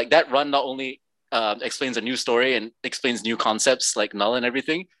because like that run not only explains a new story and explains new concepts like Null and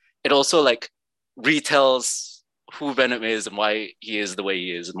everything, it also like retells who Venom is and why he is the way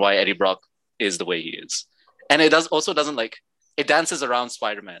he is and why Eddie Brock is the way he is. And it doesn't like, it dances around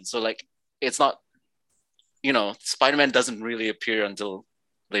Spider-Man. So like, it's not, Spider-Man doesn't really appear until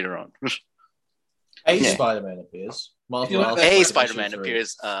later on. Spider-Man appears. Miles You like Morales that A is Spider-Man issue 3.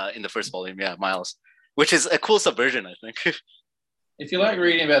 appears in the first volume, Miles, which is a cool subversion, I think. If you like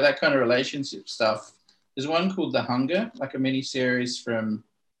reading about that kind of relationship stuff, there's one called The Hunger, like a mini series from,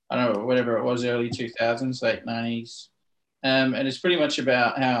 I don't know, whatever it was, early 2000s, late 90s. And it's pretty much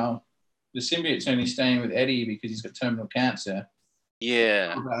about how the symbiote's only staying with Eddie because he's got terminal cancer.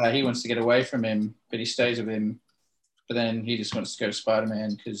 Yeah. He wants to get away from him, but he stays with him. But then he just wants to go to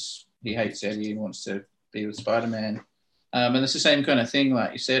Spider-Man because he hates Eddie and wants to be with Spider-Man. And it's the same kind of thing,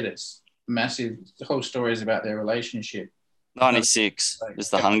 like you said. It's massive. The whole story is about their relationship. 96 is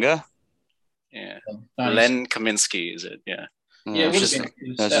The Hunger. Yeah. 90s. Len Kaminsky, is it? Yeah. Yeah, I it was would just, have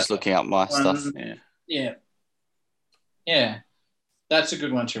been. I was just looking up my stuff. Yeah. Yeah. Yeah. That's a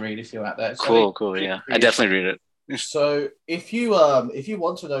good one to read if you like that. So Cool. Yeah. I definitely read it. So if you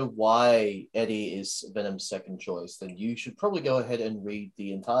want to know why Eddie is Venom's second choice, then you should probably go ahead and read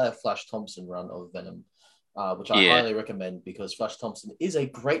the entire Flash Thompson run of Venom, which I highly recommend because Flash Thompson is a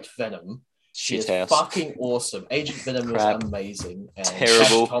great Venom. He is Shithouse. fucking awesome. Agent Venom Crap. was amazing, and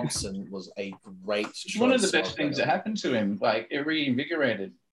Terrible. Flash Thompson was a great choice. It's one of the best things that Venom. happened to him. Like, it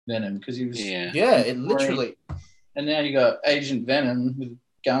reinvigorated Venom because he was. Yeah. Yeah, it literally. And now you got Agent Venom with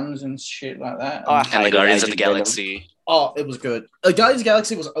guns and shit like that. I And the hated Guardians of the Agent Venom. Galaxy. Oh, it was good. Guardians of the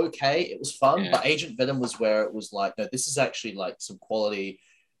Galaxy was okay. It was fun, Yeah. but Agent Venom was where it was like, no, this is actually like some quality,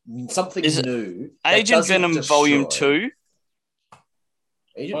 something Is it new. that Agent doesn't Venom destroy. Volume 2.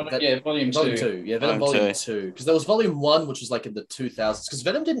 Agent Volume Volume 2. 2. Yeah, Venom Volume Volume 2. Because there was Volume 1, which was like in the 2000s. Because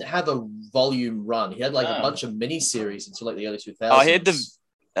Venom didn't have a volume run. He had like a Oh. bunch of mini-series until like the early 2000s. Oh, he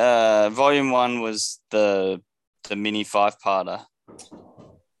had Volume 1 was the mini 5-parter.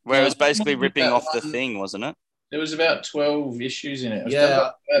 Where it was basically ripping off the Thing, wasn't it? There was about 12 issues in it. It was Yeah,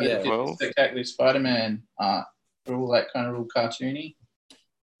 done by the yeah. 50 Spectacular Spider-Man art. They're all like kind of real cartoony.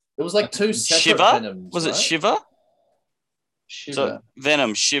 It was like two separate Shiver? Venoms, Was it right? Shiver? Shiver. So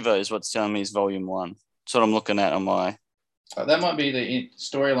Venom Shiver is what's telling me is Volume 1. That's what I'm looking at on my That might be the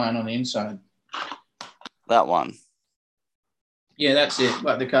storyline on the inside. that one. Yeah, that's it.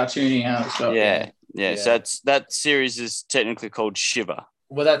 Like the cartoony art stuff. Yeah. Yeah. So that series is technically called Shiver.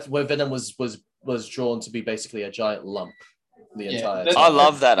 Well, that's where Venom was drawn to be basically a giant lump. The Yeah, entire that's- I time.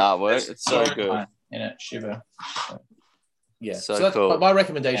 love that artwork. It's so Storyline good. in it, Shiver. Yeah, So so that's, cool. my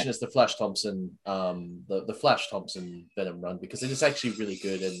recommendation is the Flash Thompson, the Flash Thompson Venom run because it is actually really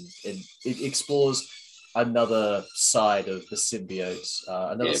good and it explores another side of the symbiote,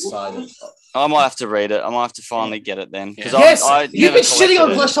 another Yeah, side of. I might have to read it. I might have to finally get it then. Because Yes, I you've never been shitting on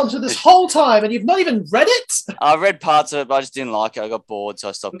collected it. Flash Thompson this whole time and you've not even read it. I read parts of it, but I just didn't like it. I got bored, so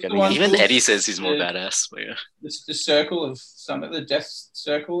I stopped What's getting the one- it. Even cool. Eddie says he's more Yeah. badass. But yeah. The circle of something, the Death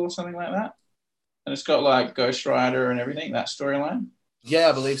Circle or something like that. And it's got like Ghost Rider and everything, that storyline. Yeah,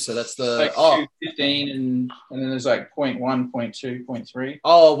 I believe so. That's the Like 215 and then there's like 0.1, 0.2,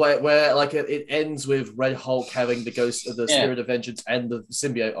 0.3. where like it ends with Red Hulk having the ghost of the Yeah. Spirit of Vengeance and the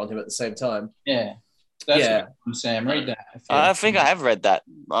symbiote on him at the same time. Yeah. That's Yeah. what Sam. Read that. I think I have read that.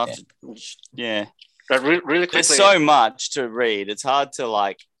 Yeah. But really quickly, There's so much to read. It's hard to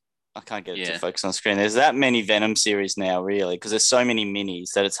I can't get it Yeah. to focus on screen. There's that many Venom series now, really, because there's so many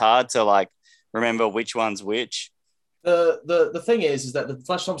minis that it's hard to remember which one's which. The thing is that the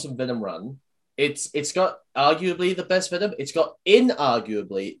Flash Thompson Venom run, it's got arguably the best Venom. It's got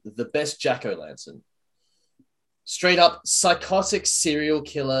inarguably the best Jack-O-Lantern. Straight up psychotic serial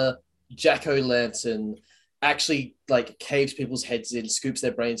killer Jack-O-Lantern actually caves people's heads in, scoops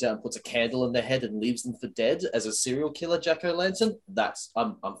their brains out, and puts a candle in their head and leaves them for dead as a serial killer Jack-O-Lantern.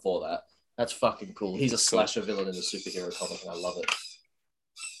 I'm for that. That's fucking cool. He's a slasher villain in a superhero comic, and I love it.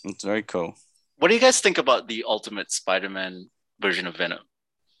 It's very cool. what do you guys think about the Ultimate Spider-Man version of Venom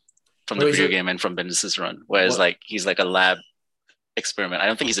from the Or is video it- game and from Bendis' run? Whereas What? he's like a lab experiment. I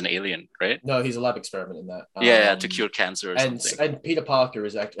don't think he's an alien, right? No, he's a lab experiment in that. Yeah, to cure cancer or and something. Peter Parker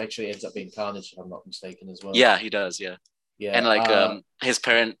is actually ends up being Carnage, if I'm not mistaken, as well. Yeah, he does. Yeah. Yeah, And his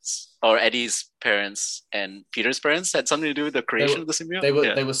parents or Eddie's parents and Peter's parents had something to do with the creation of the symbiote. they were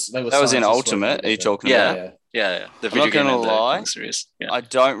yeah. they were That was in scientists Ultimate. working Are you together. talking Yeah. about? Yeah. The I'm video not game gonna and lie. the series. Yeah. I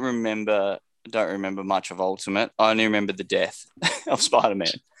don't remember much of Ultimate. I only remember the death of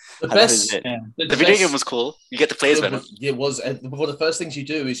Spider-Man. The And that was best, it. Yeah. The video game was cool. You get to play as Venom. It was, and one of the first things you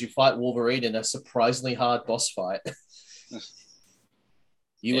do is you fight Wolverine in a surprisingly hard boss fight.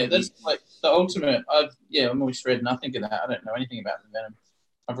 That's like the ultimate. I've almost read nothing of that. I don't know anything about the Venom.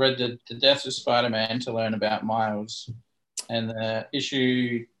 I've read the Death of Spider-Man to learn about Miles, and the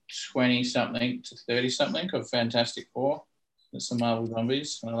issue 20-something to 30-something of Fantastic Four. That's the Marvel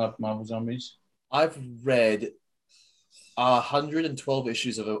Zombies, and I love Marvel Zombies. I've read 112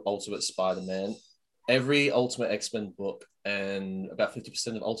 issues of Ultimate Spider-Man, every Ultimate X-Men book, and about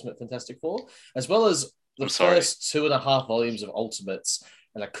 50% of Ultimate Fantastic Four, as well as the first 2.5 volumes of Ultimates,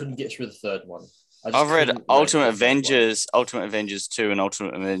 and I couldn't get through the third one. I've read Ultimate Avengers 2 and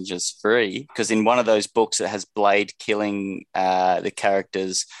Ultimate Avengers 3, because in one of those books it has Blade killing the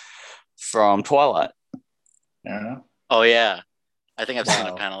characters from Twilight. Fair enough. Oh yeah, I think I've seen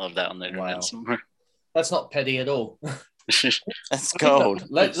a panel of that on the internet somewhere. That's not petty at all. That's gold.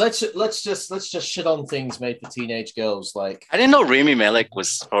 Let's just shit on things made for teenage girls. Like, I didn't know Rami Malek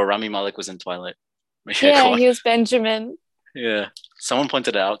was in Twilight. Yeah, he was Benjamin. Yeah, someone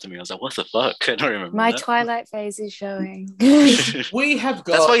pointed it out to me. I was like, "What the fuck?" I don't remember. My that. Twilight phase is showing. we have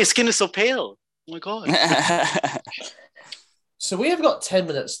got. That's why your skin is so pale. Oh my god. So we have got 10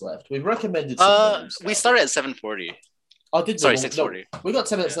 minutes left. We've recommended some movies. We started at 7:40. I did. Sorry, 6:40. No, we got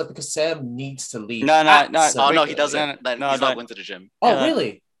 10 minutes left because Sam needs to leave. No. Oh no, he doesn't. No, He's not going to the gym. Oh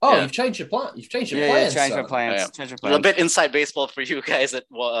really? Oh, Yeah. You've changed your plan. You've changed your Yeah, plans. change my son. plans. Yeah. Change my A plans. bit inside baseball for you guys that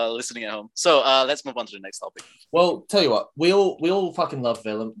listening at home. So let's move on to the next topic. Well, tell you what, we all fucking love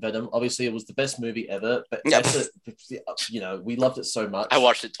Venom. Obviously, it was the best movie ever. But Yep. we loved it so much. I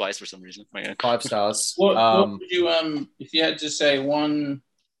watched it twice for some reason. 5 stars. What would you if you had to say one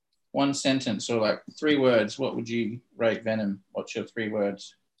sentence or like 3 words, what would you rate Venom? What's your 3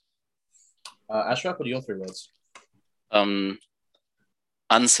 words? Ashraf, what are your 3 words?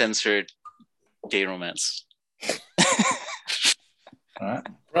 Uncensored gay romance. All right.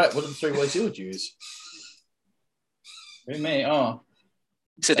 Right. What are the 3 words you would use? With me, You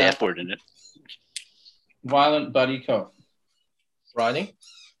said the F word in it. violent buddy cop. Bryony?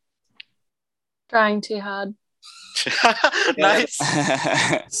 Trying too hard. Nice.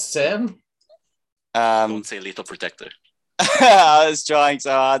 Sam? Don't say lethal protector. I was trying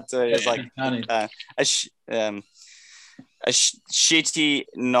so hard to. It's like Honey. a shitty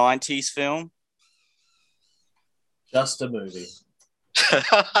 90s film. Just a movie.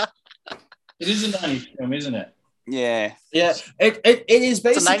 It is a 90s film, isn't it? Yeah. Yeah. It is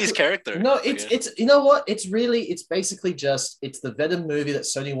basically It's a 90s character. No, it's you know what? It's basically just the Venom movie that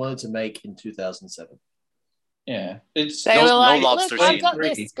Sony wanted to make in 2007. Yeah. It's They No- were no like, lobster look, I've scene. got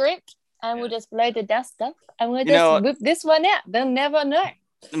this script and we'll just blow the dust up and we'll You know just whip this one out. They'll never know.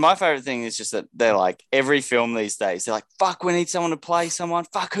 My favorite thing is just that they're like, every film these days, they're like, fuck, we need someone to play someone.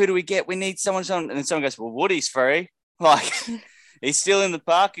 Fuck, who do we get? We need someone. And then someone goes, well, Woody's free. Like, he's still in the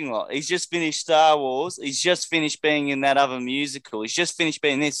parking lot. He's just finished Star Wars. He's just finished being in that other musical. He's just finished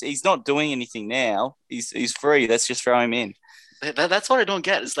being this. He's not doing anything now. He's free. Let's just throw him in. That's what I don't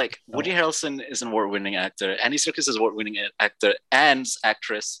get. It's like Woody Harrelson is an award-winning actor. Andy Serkis is an award-winning actor and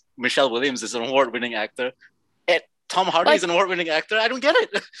actress. Michelle Williams is an award-winning actor. Tom Hardy is an award-winning actor. I don't get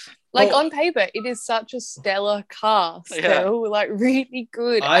it. Like on paper, it is such a stellar cast. Yeah. They're all like really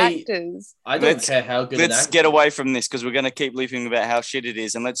good actors. I don't care how good. Let's get away from this because we're going to keep leaping about how shit it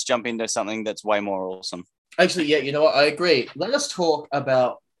is, and let's jump into something that's way more awesome. Actually, yeah, you know what? I agree. Let us talk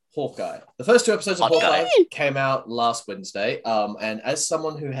about Hawkeye. The first 2 episodes of Hawkeye. Hawkeye came out last Wednesday. And as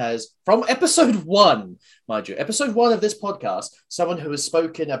someone who has, from episode 1, mind you, episode 1 of this podcast, someone who has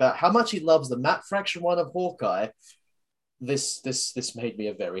spoken about how much he loves the Matt Fraction one of Hawkeye, this made me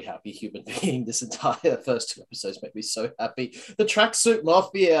a very happy human being. This entire first 2 episodes made me so happy. The Tracksuit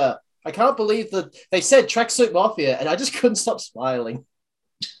Mafia. I can't believe that they said Tracksuit Mafia, and I just couldn't stop smiling.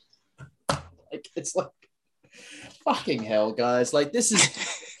 It's like fucking hell, guys. Like this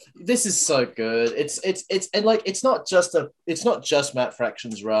is so good. It's and like it's not just Matt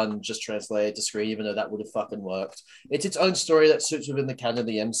Fraction's run just translated to screen, even though that would have fucking worked. It's its own story that sits within the canon of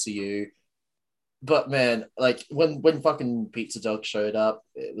the MCU. But man, like when fucking Pizza Dog showed up,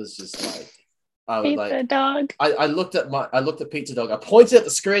 it was just like Pizza Dog. I looked at Pizza Dog. I pointed at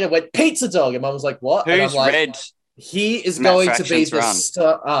the screen and went Pizza Dog, and Mum was like, "What?" And Who's I'm like, read? He is Matt going to be Fraction's the run?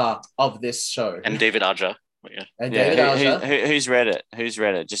 star of this show. And David Aja. Yeah. And David Yeah, Aja. who's read it? Who's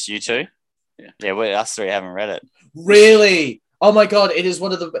read it? Just you two? Yeah. Yeah, us 3 haven't read it. Really? Oh my god! It is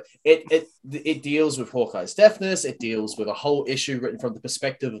one of the. It deals with Hawkeye's deafness. It deals with a whole issue written from the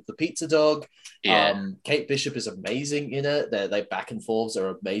perspective of the pizza dog. Yeah. Kate Bishop is amazing in it. They back and forths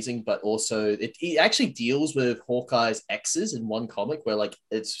are amazing, but also it actually deals with Hawkeye's exes in one comic where like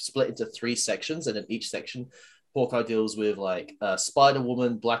it's split into 3 sections, and in each section, Hawkeye deals with like Spider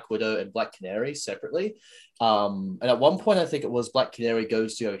Woman, Black Widow, and Black Canary separately. And at one point, I think it was Black Canary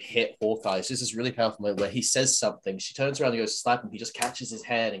goes to hit Hawkeye. So this is really powerful moment where he says something. She turns around and goes to slap him. He just catches his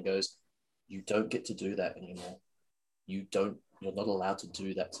hand and goes, "You don't get to do that anymore. You're not allowed to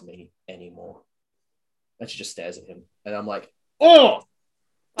do that to me anymore." And she just stares at him. And I'm like, oh,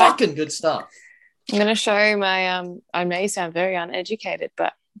 fucking good stuff. I'm going to show my, I may sound very uneducated,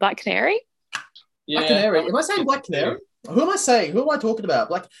 but Black Canary? Black Canary. Am I saying Black Canary? Who am I saying? Who am I talking about?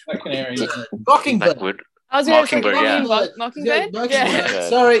 Black Canary. Mockingbird. Blackwood. I was going to say Mockingbird, Mockingbird. Yeah.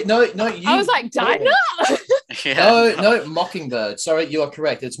 Sorry, no, you. I was like, Dinah? Yeah. No, Mockingbird. Sorry, you are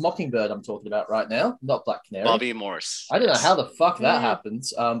correct. It's Mockingbird I'm talking about right now, not Black Canary. Bobby Morse. I don't know how the fuck that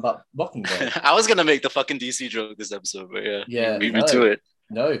happens, but Mockingbird. I was gonna make the fucking DC joke this episode, but Yeah, beat me to it.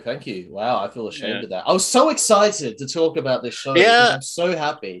 No, thank you. Wow, I feel ashamed of that. I was so excited to talk about this show. Yeah. I'm so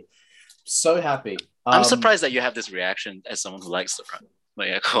happy. So happy. I'm surprised that you have this reaction as someone who likes the run. But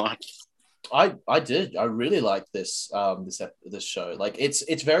yeah, go on. I did. I really like this this show. Like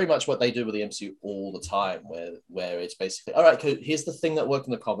it's very much what they do with the MCU all the time, where it's basically all right. Here's the thing that worked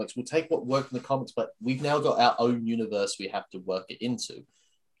in the comics. We'll take what worked in the comics, but we've now got our own universe we have to work it into.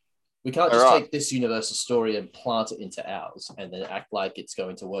 We can't just take this universe's story and plant it into ours, and then act like it's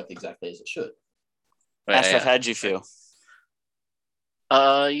going to work exactly as it should. Ashraf, how'd you feel?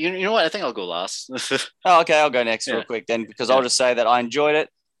 You know what? I think I'll go last. Okay, I'll go next real quick then, because I'll just say that I enjoyed it.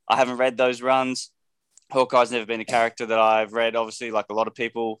 I haven't read those runs. Hawkeye's never been a character that I've read. Obviously, like a lot of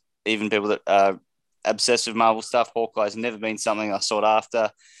people, even people that are obsessed with Marvel stuff, Hawkeye's never been something I sought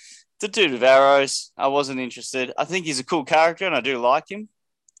after. The Dude with Arrows, I wasn't interested. I think he's a cool character and I do like him.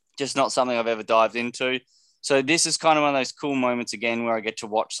 Just not something I've ever dived into. So this is kind of one of those cool moments again where I get to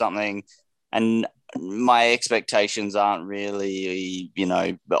watch something and my expectations aren't really,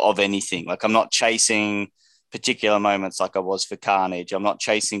 of anything. Like I'm not chasing particular moments like I was for Carnage. I'm not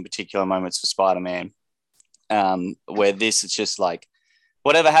chasing particular moments for Spider-Man. Where this is just like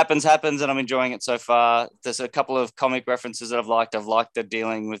whatever happens, and I'm enjoying it so far. There's a couple of comic references that I've liked. I've liked the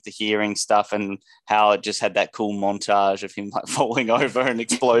dealing with the hearing stuff and how it just had that cool montage of him like falling over and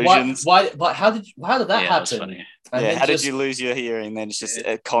explosions. Why how did that happen? How did you lose your hearing? Then it's just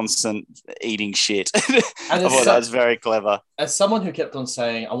a constant eating shit. And that was very clever. As someone who kept on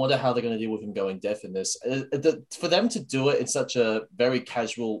saying, I wonder how they're going to deal with him going deaf in this, for them to do it in such a very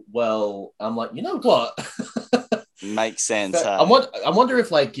casual, I'm like, you know what? Makes sense. I wonder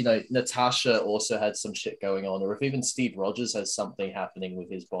if Natasha also had some shit going on, or if even Steve Rogers has something happening with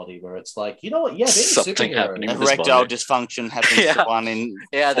his body where it's like, you know what? Yeah, being something happening. Erectile dysfunction happens to one in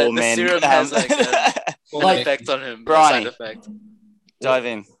four men. The serum has an effect on him. Brian, side effect. Dive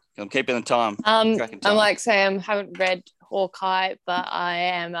in. I'm keeping the time. I'm like Sam. Haven't read Hawkeye, but I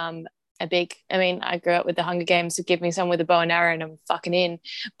am I grew up with the Hunger Games, so give me someone with a bow and arrow and I'm fucking in.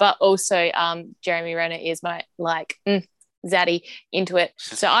 But also, Jeremy Renner is my zaddy into it.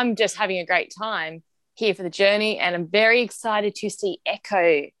 So I'm just having a great time here for the journey, and I'm very excited to see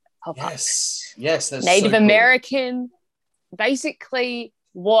Echo pop up. Yes, that's Native so cool. American. Basically,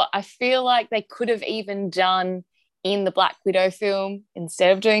 what I feel like they could have even done in the Black Widow film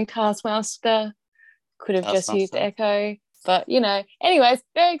instead of doing Taskmaster, could have just used Echo. But, anyways,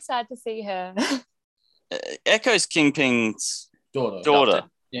 very excited to see her. Echo's Kingpin's daughter.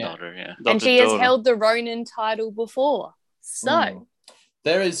 Yeah. Daughter, yeah. And she has held the Ronin title before. So.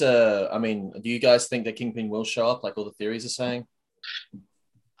 There is do you guys think that Kingpin will show up like all the theories are saying?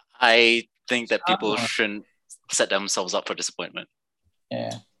 I think that people shouldn't set themselves up for disappointment.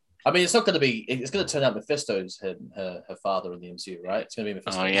 Yeah. I mean, it's going to turn out Mephisto's her father in the MCU, right? It's going to be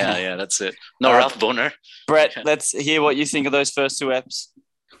Mephisto. Oh, yeah, that's it. No, Ralph Boner. Brett, let's hear what you think of those first 2 eps.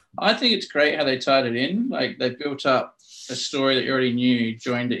 I think it's great how they tied it in. Like, they built up a story that you already knew,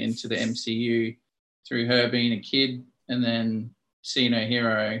 joined it into the MCU through her being a kid, and then seeing her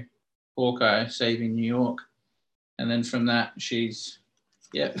hero, Hawkeye, saving New York. And then from that, she's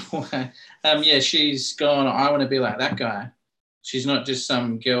gone, I want to be like that guy. She's not just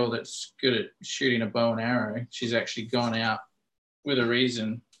some girl that's good at shooting a bow and arrow. She's actually gone out with a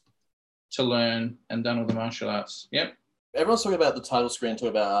reason to learn and done all the martial arts. Yep. Everyone's talking about the title screen, talking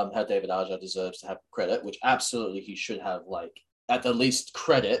about how David Aja deserves to have credit, which absolutely he should have, at the least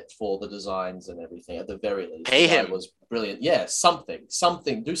credit for the designs and everything, at the very least. Pay him. It was brilliant. Yeah, something.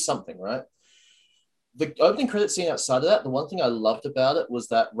 Do something, right? the opening credit scene outside of that, the one thing I loved about it was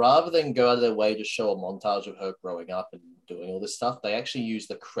that rather than go out of their way to show a montage of her growing up and doing all this stuff, they actually use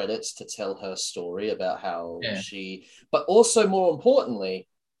the credits to tell her story about how she, but also more importantly,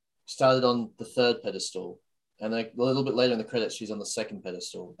 started on the third pedestal. And then a little bit later in the credits, she's on the second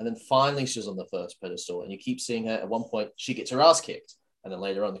pedestal. And then finally, she's on the first pedestal. And you keep seeing her. At one point, she gets her ass kicked. And then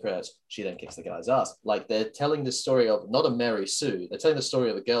later on in the credits, she then kicks the guy's ass. Like, they're telling the story of not a Mary Sue. They're telling the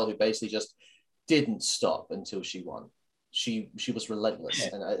story of a girl who basically just didn't stop until she won. She was relentless. Yeah.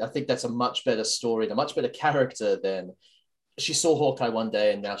 And I think that's a much better story and a much better character than she saw Hawkeye one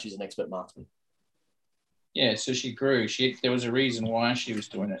day and now she's an expert marksman. Yeah, so she grew. There was a reason why she was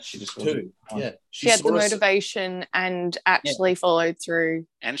doing it. She just wasn't. Yeah, she had the motivation and actually followed through.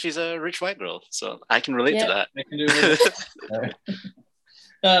 And she's a rich white girl, so I can relate to that. I can do it.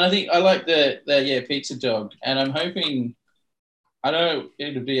 No, and I think I like the pizza dog, and I'm hoping. I know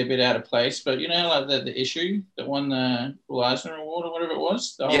it'll be a bit out of place, but like the issue that won the Will Eisner Award or whatever it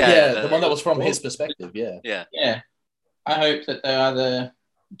was. The one that was from his perspective. Yeah. I hope that they either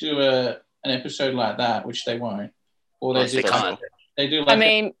do an episode like that, which they won't, or they do. They do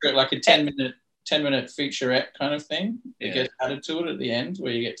like a 10-minute featurette kind of thing. It gets added to it at the end,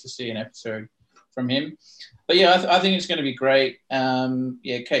 where you get to see an episode from him. But yeah, I think it's going to be great.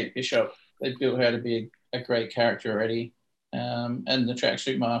 Kate Bishop, they built her to be a great character already. And the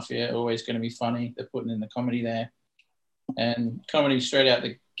Tracksuit Mafia are always going to be funny. They're putting in the comedy there, and comedy straight out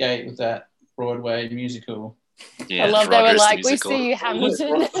the gate with that Broadway musical. Yeah, I love they were like, musical. We see you,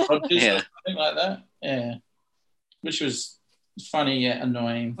 Hamilton. Something like that. Yeah, which was funny yet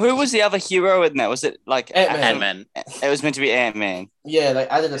annoying. Who was the other hero in that? Was it like Ant-Man? It was meant to be Ant-Man. Yeah, they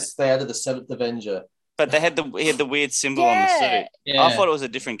added the Seventh Avenger. But he had the weird symbol on the suit. Yeah. I thought it was a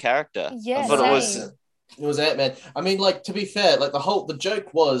different character. Yeah, I thought it was Ant-Man. I mean, like, to be fair, like the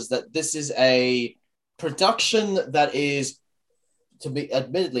joke was that this is a production that is, to be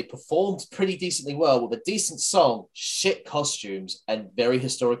admittedly, performed pretty decently well with a decent song, shit costumes, and very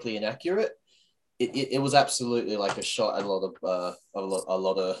historically inaccurate. It was absolutely like a shot at a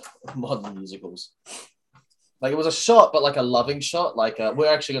lot of modern musicals. Like, it was a shot, but like a loving shot. Like,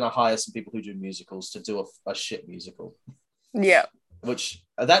 we're actually going to hire some people who do musicals to do a shit musical. Yeah. Which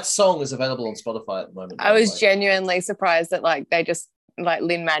that song is available on Spotify at the moment. I was genuinely surprised that like they just like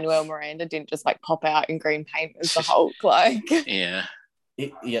Lin-Manuel Miranda didn't just like pop out in green paint as the Hulk. Like,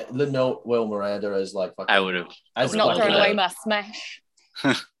 Lin-Manuel Miranda is like fucking. I would have. Not throwing away my smash.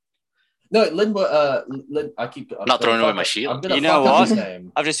 No, I keep. Not throwing away my shield. You know what?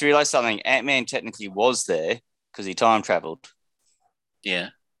 I've just realized something. Ant-Man technically was there because he time traveled. Yeah,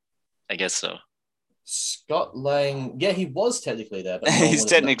 I guess so. Scott Lang, yeah, he was technically there, but he's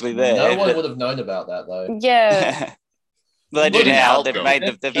technically there. No one would have known about that though. Yeah, well, they do now. They've made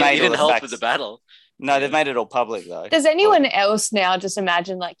he didn't help with the battle. No, they've made it all public though. Does anyone else now just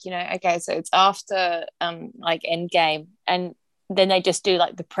imagine like, okay, so it's after like Endgame, and then they just do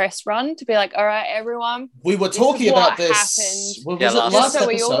like the press run to be like, all right, everyone. We were talking about this. Happened. Was it last so episode?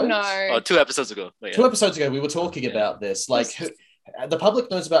 We all know. 2 episodes ago. 2 episodes ago, we were talking about this. Like, the public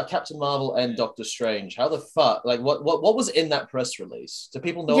knows about Captain Marvel and Doctor Strange. How the fuck? Like, what was in that press release? Do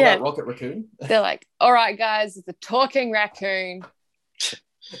people know about Rocket Raccoon? They're like, all right, guys, it's a talking raccoon.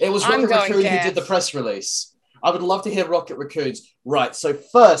 It was Rocket Raccoon who did the press release. I would love to hear Rocket Raccoon's. Right, so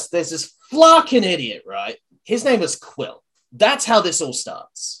first, there's this flarkin' idiot, right? His name is Quill. That's how this all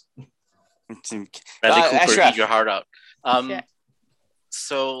starts. Bradley Cooper, eat your heart out.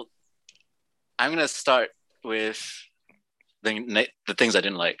 So I'm going to start with the things I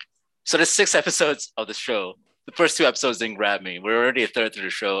didn't like. So there's 6 episodes of the show. The first 2 episodes didn't grab me. We're already a third through the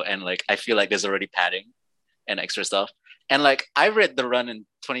show, and like I feel like there's already padding and extra stuff. And like I read the run in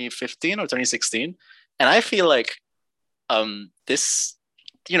 2015 or 2016, and I feel like this,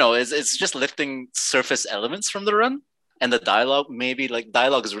 it's just lifting surface elements from the run. And the dialogue, maybe like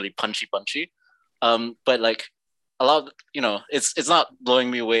dialogue is really punchy. But like a lot, it's not blowing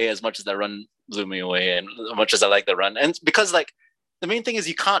me away as much as that run blew me away, and as much as I like the run. And because like the main thing is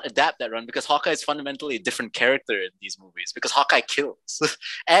you can't adapt that run because Hawkeye is fundamentally a different character in these movies because Hawkeye kills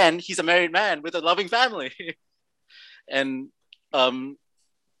and he's a married man with a loving family. And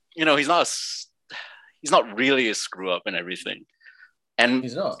he's not really a screw up and everything. And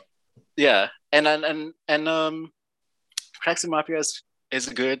he's not. Yeah. And Tracksuit Mafia is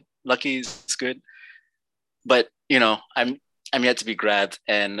good. Lucky is good. But, I'm yet to be grabbed.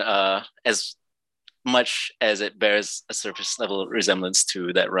 And as much as it bears a surface level resemblance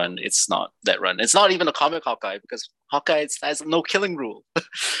to that run, it's not that run. It's not even a comic Hawkeye because Hawkeye has no killing rule.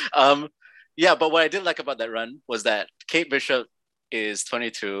 But what I did like about that run was that Kate Bishop is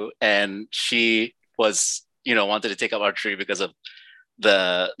 22 and she was, wanted to take up archery because of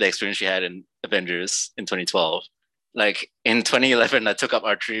the experience she had in Avengers in 2012. Like in 2011, I took up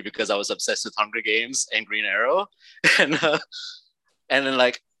archery because I was obsessed with Hunger Games and Green Arrow, and then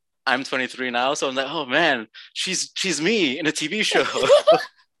like I'm 23 now, so I'm like, oh man, she's me in a TV show.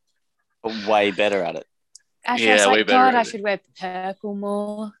 Way better at it. Actually, I was Yeah, way like, better God, at I it. should wear purple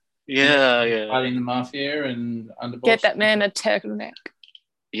more. Yeah. Fighting the mafia and underboss. Get that man a turtleneck.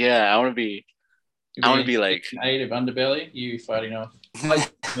 Yeah, I want to be like aid of Underbelly. You fighting off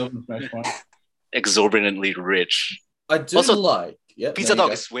Melbourne's most wanted. exorbitantly rich. I do Also, like. Yep, Pizza there you Dog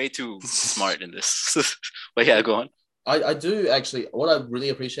go. is way too smart in this. But yeah, go on. I do actually. What I really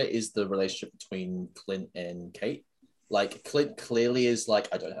appreciate is the relationship between Clint and Kate. Like Clint clearly is like,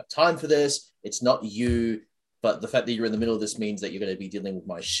 I don't have time for this. It's not you, but the fact that you're in the middle of this means that you're going to be dealing with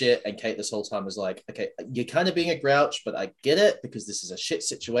my shit. And Kate this whole time is like, okay, you're kind of being a grouch, but I get it because this is a shit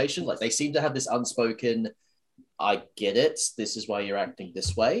situation. Like they seem to have this unspoken, I get it. This is why you're acting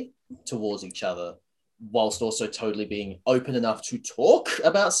this way towards each other, whilst also totally being open enough to talk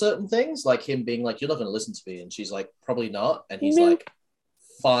about certain things, like him being like, you're not going to listen to me. And she's like, probably not. And he's like,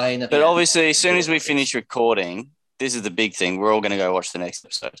 fine. But obviously, as soon as we finish recording, this is the big thing. We're all going to go watch the next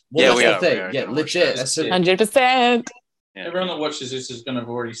episode. Well, Yeah, that's we the are, thing. we are Yeah, gonna watch legit. that. As soon- 100%. Yeah. Everyone that watches this is going to have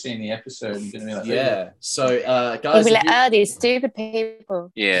already seen the episode and going to be like, Yeah. So, We'll guys, be if like, you- oh, these stupid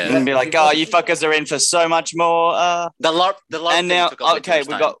people. Yeah. And be like, oh, you fuckers are in for so much more. The LARP And thing now, took up way too okay, much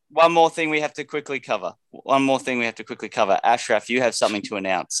we time. got one more thing we have to quickly cover. Ashraf, you have something to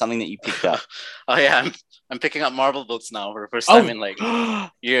announce, something that you picked up. Oh yeah, I'm picking up Marvel books now for the first Oh. time in like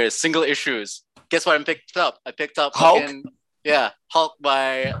years, single issues. Guess what I picked up? I picked up Hulk? Hulk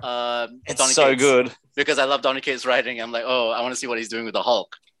by It's Donny so Cates. good. Because I love Donny Cates' writing. I'm like, oh, I want to see what he's doing with the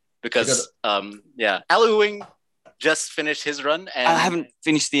Hulk. Because Al Ewing just finished his run, and I haven't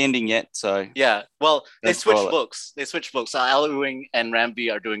finished the ending yet, so yeah, well, they Let's switched spoil it. books. Al Ewing and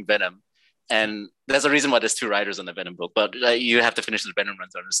Ramby are doing Venom, and there's a reason why there's two writers on the Venom book. But you have to finish the Venom run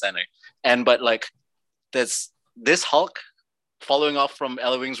to understand it. But like, there's this Hulk following off from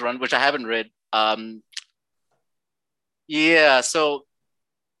Al Ewing's run, which I haven't read. So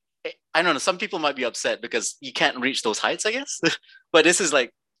I don't know. Some people might be upset because you can't reach those heights, I guess. But this is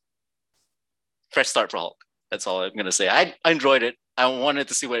like fresh start for Hulk. That's all I'm gonna say. I enjoyed it. I wanted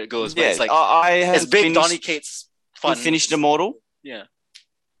to see where it goes. But yeah, it's like I have it's big finished, Donny Cates fun. You finished Immortal. Yeah.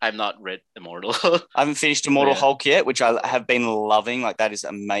 I've not read Immortal. I haven't finished Immortal Yeah. Hulk yet, which I have been loving. Like that is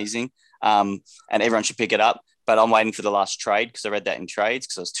amazing, and everyone should pick it up. But I'm waiting for the last trade because I read that in trades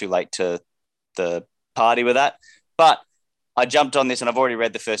because I was too late to the party with that. But I jumped on this and I've already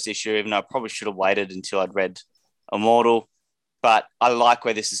read the first issue, even though I probably should have waited until I'd read Immortal. But I like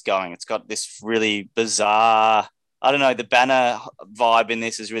where this is going. It's got this really bizarre, I don't know, the Banner vibe in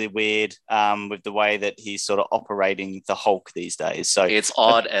this is really weird with the way that he's sort of operating the Hulk these days. So It's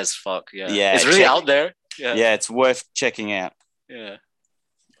odd as fuck. Yeah. Yeah, It's really check- out there. yeah, it's worth checking out. Yeah.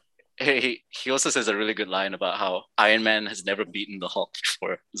 He also says a really good line about how Iron Man has never beaten the Hulk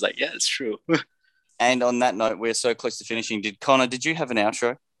before. He's like, yeah, it's true. And on that note, we're so close to finishing. Did you have an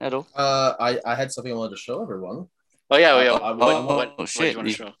outro at all? I had something I wanted to show everyone. Oh yeah, Oh, what do you want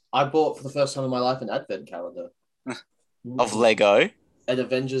to show? I bought for the first time in my life an advent calendar. Of Lego. An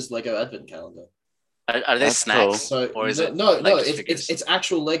Avengers Lego advent calendar. Are they That's snacks? cool. So Or is no, it no, like it's figures? it's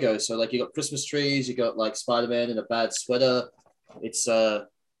actual Lego. So like you got Christmas trees, you got like Spider-Man in a bad sweater. It's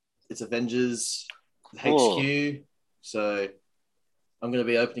Avengers Cool. HQ. So I'm gonna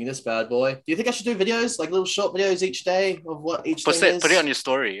be opening this bad boy. Do you think I should do videos, like little short videos each day of what each Put thing is? it on your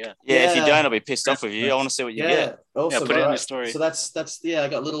story. Yeah. Yeah, if you Yeah. don't, I'll be pissed off with you. I want to see what you Yeah, get. awesome. put it on your alright. story. So that's I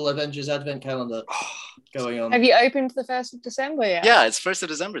got little Avengers advent calendar going on. Have you opened the 1st of December yet? Yeah, it's 1st of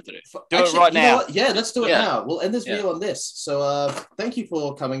December today. Do it right you know now. what? Yeah, let's do it Yeah. now. We'll end this Yeah. video on this. So thank you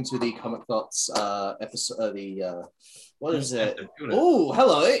for coming to the Comic Thoughts episode. What is it? Oh,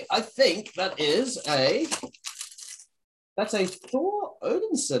 hello. I think that's a Thor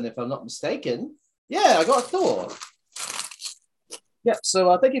Odinson, if I'm not mistaken. Yeah, I got a Thor. Yep.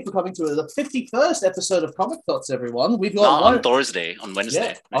 So thank you for coming to the 51st episode of Comic Thoughts, everyone. We've got Not one on Thursday, on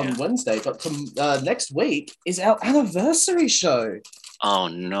Wednesday. on Wednesday, but next week is our anniversary show. Oh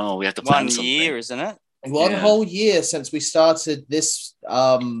no, we have to plan 1 something. year, isn't it? One Yeah. whole year since we started this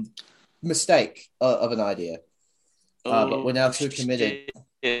mistake of an idea. But we're now too committed.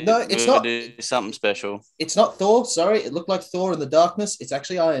 Yeah, No, it's we'll not. do something special. It's not Thor. Sorry, it looked like Thor in the darkness. It's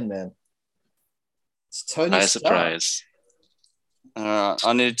actually Iron Man. It's Tony Nice Stark. surprise. All right,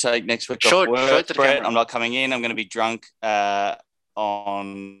 I need to take next week Show off it work. to the Brett, camera. I'm not coming in. I'm going to be drunk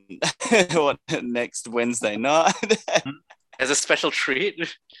on next Wednesday night. As a special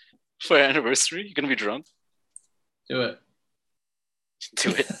treat for your anniversary? You're gonna be drunk. Do it.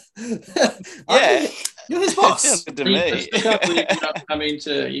 Do it. Yeah. You're his It boss. sounds good to I me. still can't believe you're not coming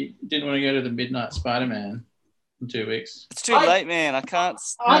to. You didn't want to go to the Midnight Spider-Man in 2 weeks. It's too late, man. I can't.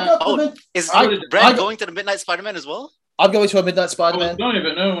 I got Oh, the mid- Is I- Brad I- going to the Midnight Spider-Man as well? I'm going to a Midnight I was Spider-Man. going,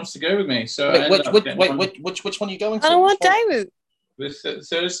 but no one wants to go with me. So I Wait, ended up getting one which one are you going to? I don't know what Which one? day was. this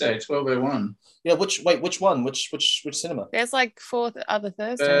Thursday, 12:01. Yeah, which one? Which cinema? There's like 4 other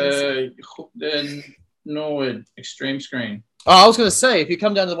Thursdays. Then Norwood Extreme Screen. Oh, I was going to say, if you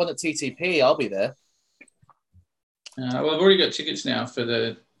come down to the one at TTP, I'll be there. Well, I've already got tickets now for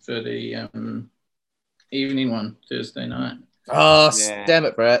the evening one Thursday night, Oh, Yeah. damn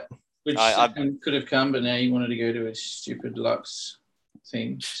it, Brett. which I- could have come, but now you wanted to go to a stupid Lux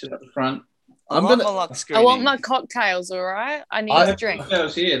thing, sit up the front. I'm want gonna. my luck I want screening. my cocktails, all right? I need I- a drink.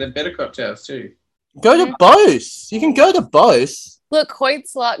 Cocktails here, they're better cocktails too. Go to both. You can go to both. Look,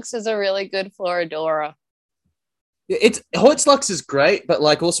 Hoyt's Lux is a really good Floridora. It's Hoyt's Lux is great, but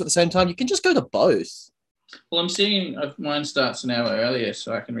like also at the same time, you can just go to both. Well, I'm seeing mine starts an hour earlier,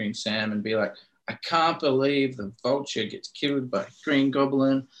 so I can ring Sam and be like, I can't believe the Vulture gets killed by Green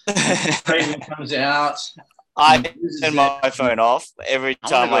Goblin. Craven comes out. I loses turn it. my phone off every I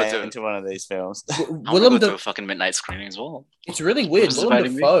wanna time go I to- enter one of these films. I want to Willem go to Da- a fucking midnight screening as well. It's really weird. Who's Willem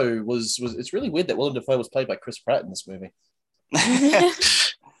inviting me? Dafoe was. It's really weird that Willem Dafoe was played by Chris Pratt in this movie.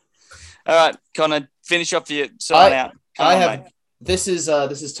 All right, Connor, finish off your sign out. Come I on, have. mate. This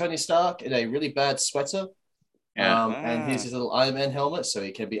is Tony Stark in a really bad sweater. Yeah. And here's his little Iron Man helmet, so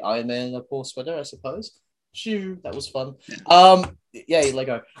he can be Iron Man in a poor sweater, I suppose. Shoo, that was fun. Yay,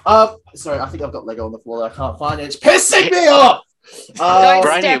 Lego. Sorry, I think I've got Lego on the floor that I can't find it. It's pissing me off. Don't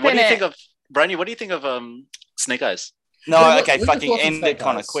Briny, step what in do you it. think of Briny? What do you think of Snake Eyes? No, Look- okay, look at fucking Thor's end Snake it,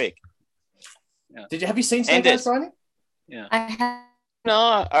 Connor, Eyes. quick. Have you seen Snake End it. Eyes, Brian? I have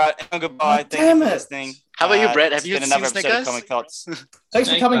not. All right, goodbye. Oh, Thank damn you for it. listening. How about you, Brett? Have It's you been seen another Snake episode Eyes? of Comic Thoughts. Thanks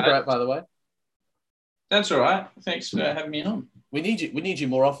for Snake coming, Eyes. Brett. By the way, That's all right. Thanks for having me on. we need you. We need you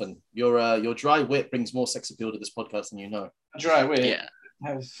more often. Your dry wit brings more sex appeal to this podcast than you know. Dry wit. Yeah.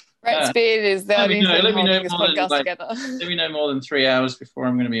 Have, Brett's beard is the let me only know- thing let me know holding this more than, podcast like- together. let me know more than 3 hours before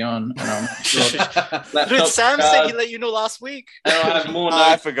I'm going to be on. And I'll make sure Dude, laptop Sam said card, he let you know last week. and I'll have more I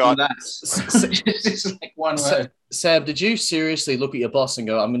notes forgot. on that. It's just like one word. Sam, did you seriously look at your boss and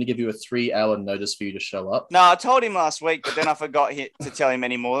go, "I'm going to give you a 3-hour notice for you to show up"? No, I told him last week, but then I forgot to tell him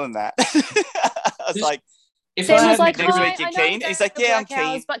any more than that. I was Just- like, If Sam I was had like, next "Hi, week, you I know keen?" it's He's like, "Yeah, I'm work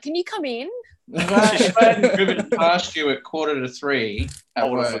hours, keen." but can you come in?" if I hadn't driven past you at 2:45 I at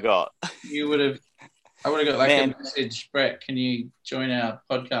would have work, forgot. you would have. I would have got like Man. a message, Brett. Can you join our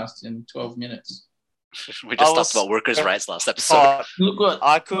podcast in 12 minutes? We I just was- talked about workers' rights last episode. Oh, Look what.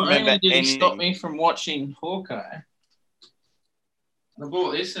 I couldn't Not remember only did he anything. stop me from watching Hawkeye, I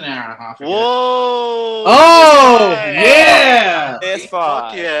bought this an hour and a half ago. Whoa! Oh yeah! PS5.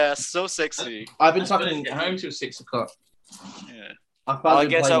 Fuck yeah, so sexy. I've been I didn't talking. get home till 6 o'clock. Yeah. I've I finally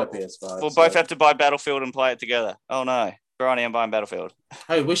been guess playing I'll- my PS5. We'll so- both have to buy Battlefield and play it together. Oh no, Bronny, I'm buying Battlefield.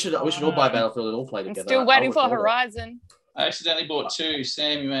 Hey, we should all buy Battlefield and all play I'm together. still waiting I'll for record it. Horizon. I accidentally bought 2.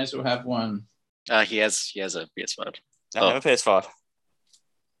 Sam, you may as well have one. He has a PS5. I Oh. have a PS5.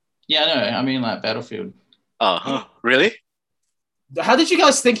 Yeah, I know. I mean, like Battlefield. Oh, really? How did you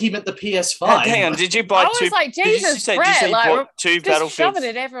guys think he meant the PS5? Hang on, did you buy I was two? like, did you Jesus, say, Brett, you like, bought two just Battlefield? shove it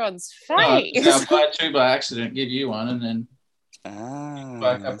in everyone's No, face. I bought 2 by accident, give you one, and then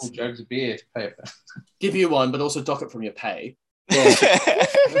buy a Ah. couple jugs of beer to pay for. Give you one, but also dock it from your pay.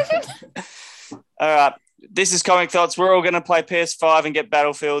 All right. This is Comic Thoughts. We're all going to play PS5 and get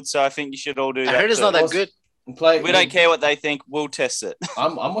Battlefield, so I think you should all do I that. heard it's not too. that good. Play. We don't care what they think. We'll test it.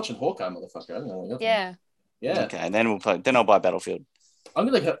 I'm watching Hawkeye, motherfucker. I don't know what you're Yeah. Yeah. Okay, then we'll play. Then I'll buy Battlefield. I'm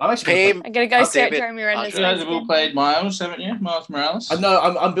actually. Pay- Gonna I'm gonna go I'll stare at save it. Jeremy Renner's You guys face have all again. played Miles, haven't you? Miles Morales. play, no,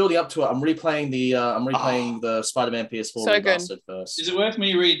 I'm building up to it. I'm replaying the Spider-Man PS4 So good. remastered first. Is it worth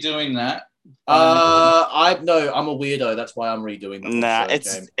me redoing that? I'm a weirdo. That's why I'm redoing the whole Nah,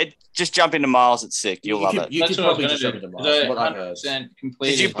 game. it. Just jump into Miles. It's sick. You'll love it. You That's could what I was probably going just to jump do. into Miles. What I heard. 100%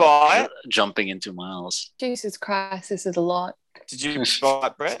 completed. Did you buy it? Jumping into Miles. Jesus Christ, this is a lot. Did you buy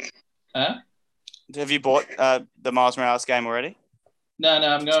it, Brett? Huh? Have you bought the Miles Morales game already? No,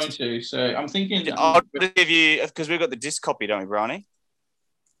 I'm going to. So I'm thinking. I'll give you because we've got the disc copy, don't we, Bronny?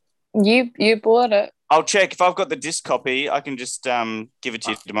 You bought it. I'll check if I've got the disc copy. I can just give it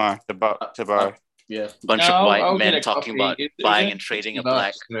to you tomorrow to borrow. Yeah. Bunch No, of white I'll men get a talking copy. about It's buying only and trading a $50,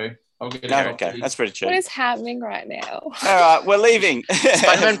 black. so I'll get a No, copy. okay, that's pretty cheap. What is happening right now? All right, we're leaving.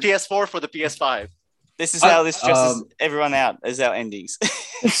 Spider-Man PS4 for the PS5. This is how this stresses Um, everyone out as our endings.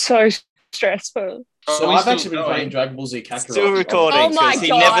 It's so stressful. So we I've still actually been going? playing Dragon Ball Z Kakarot. Still recording Oh my because he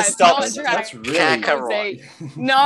God, never not stops. Dragon That's really Kakarot. No,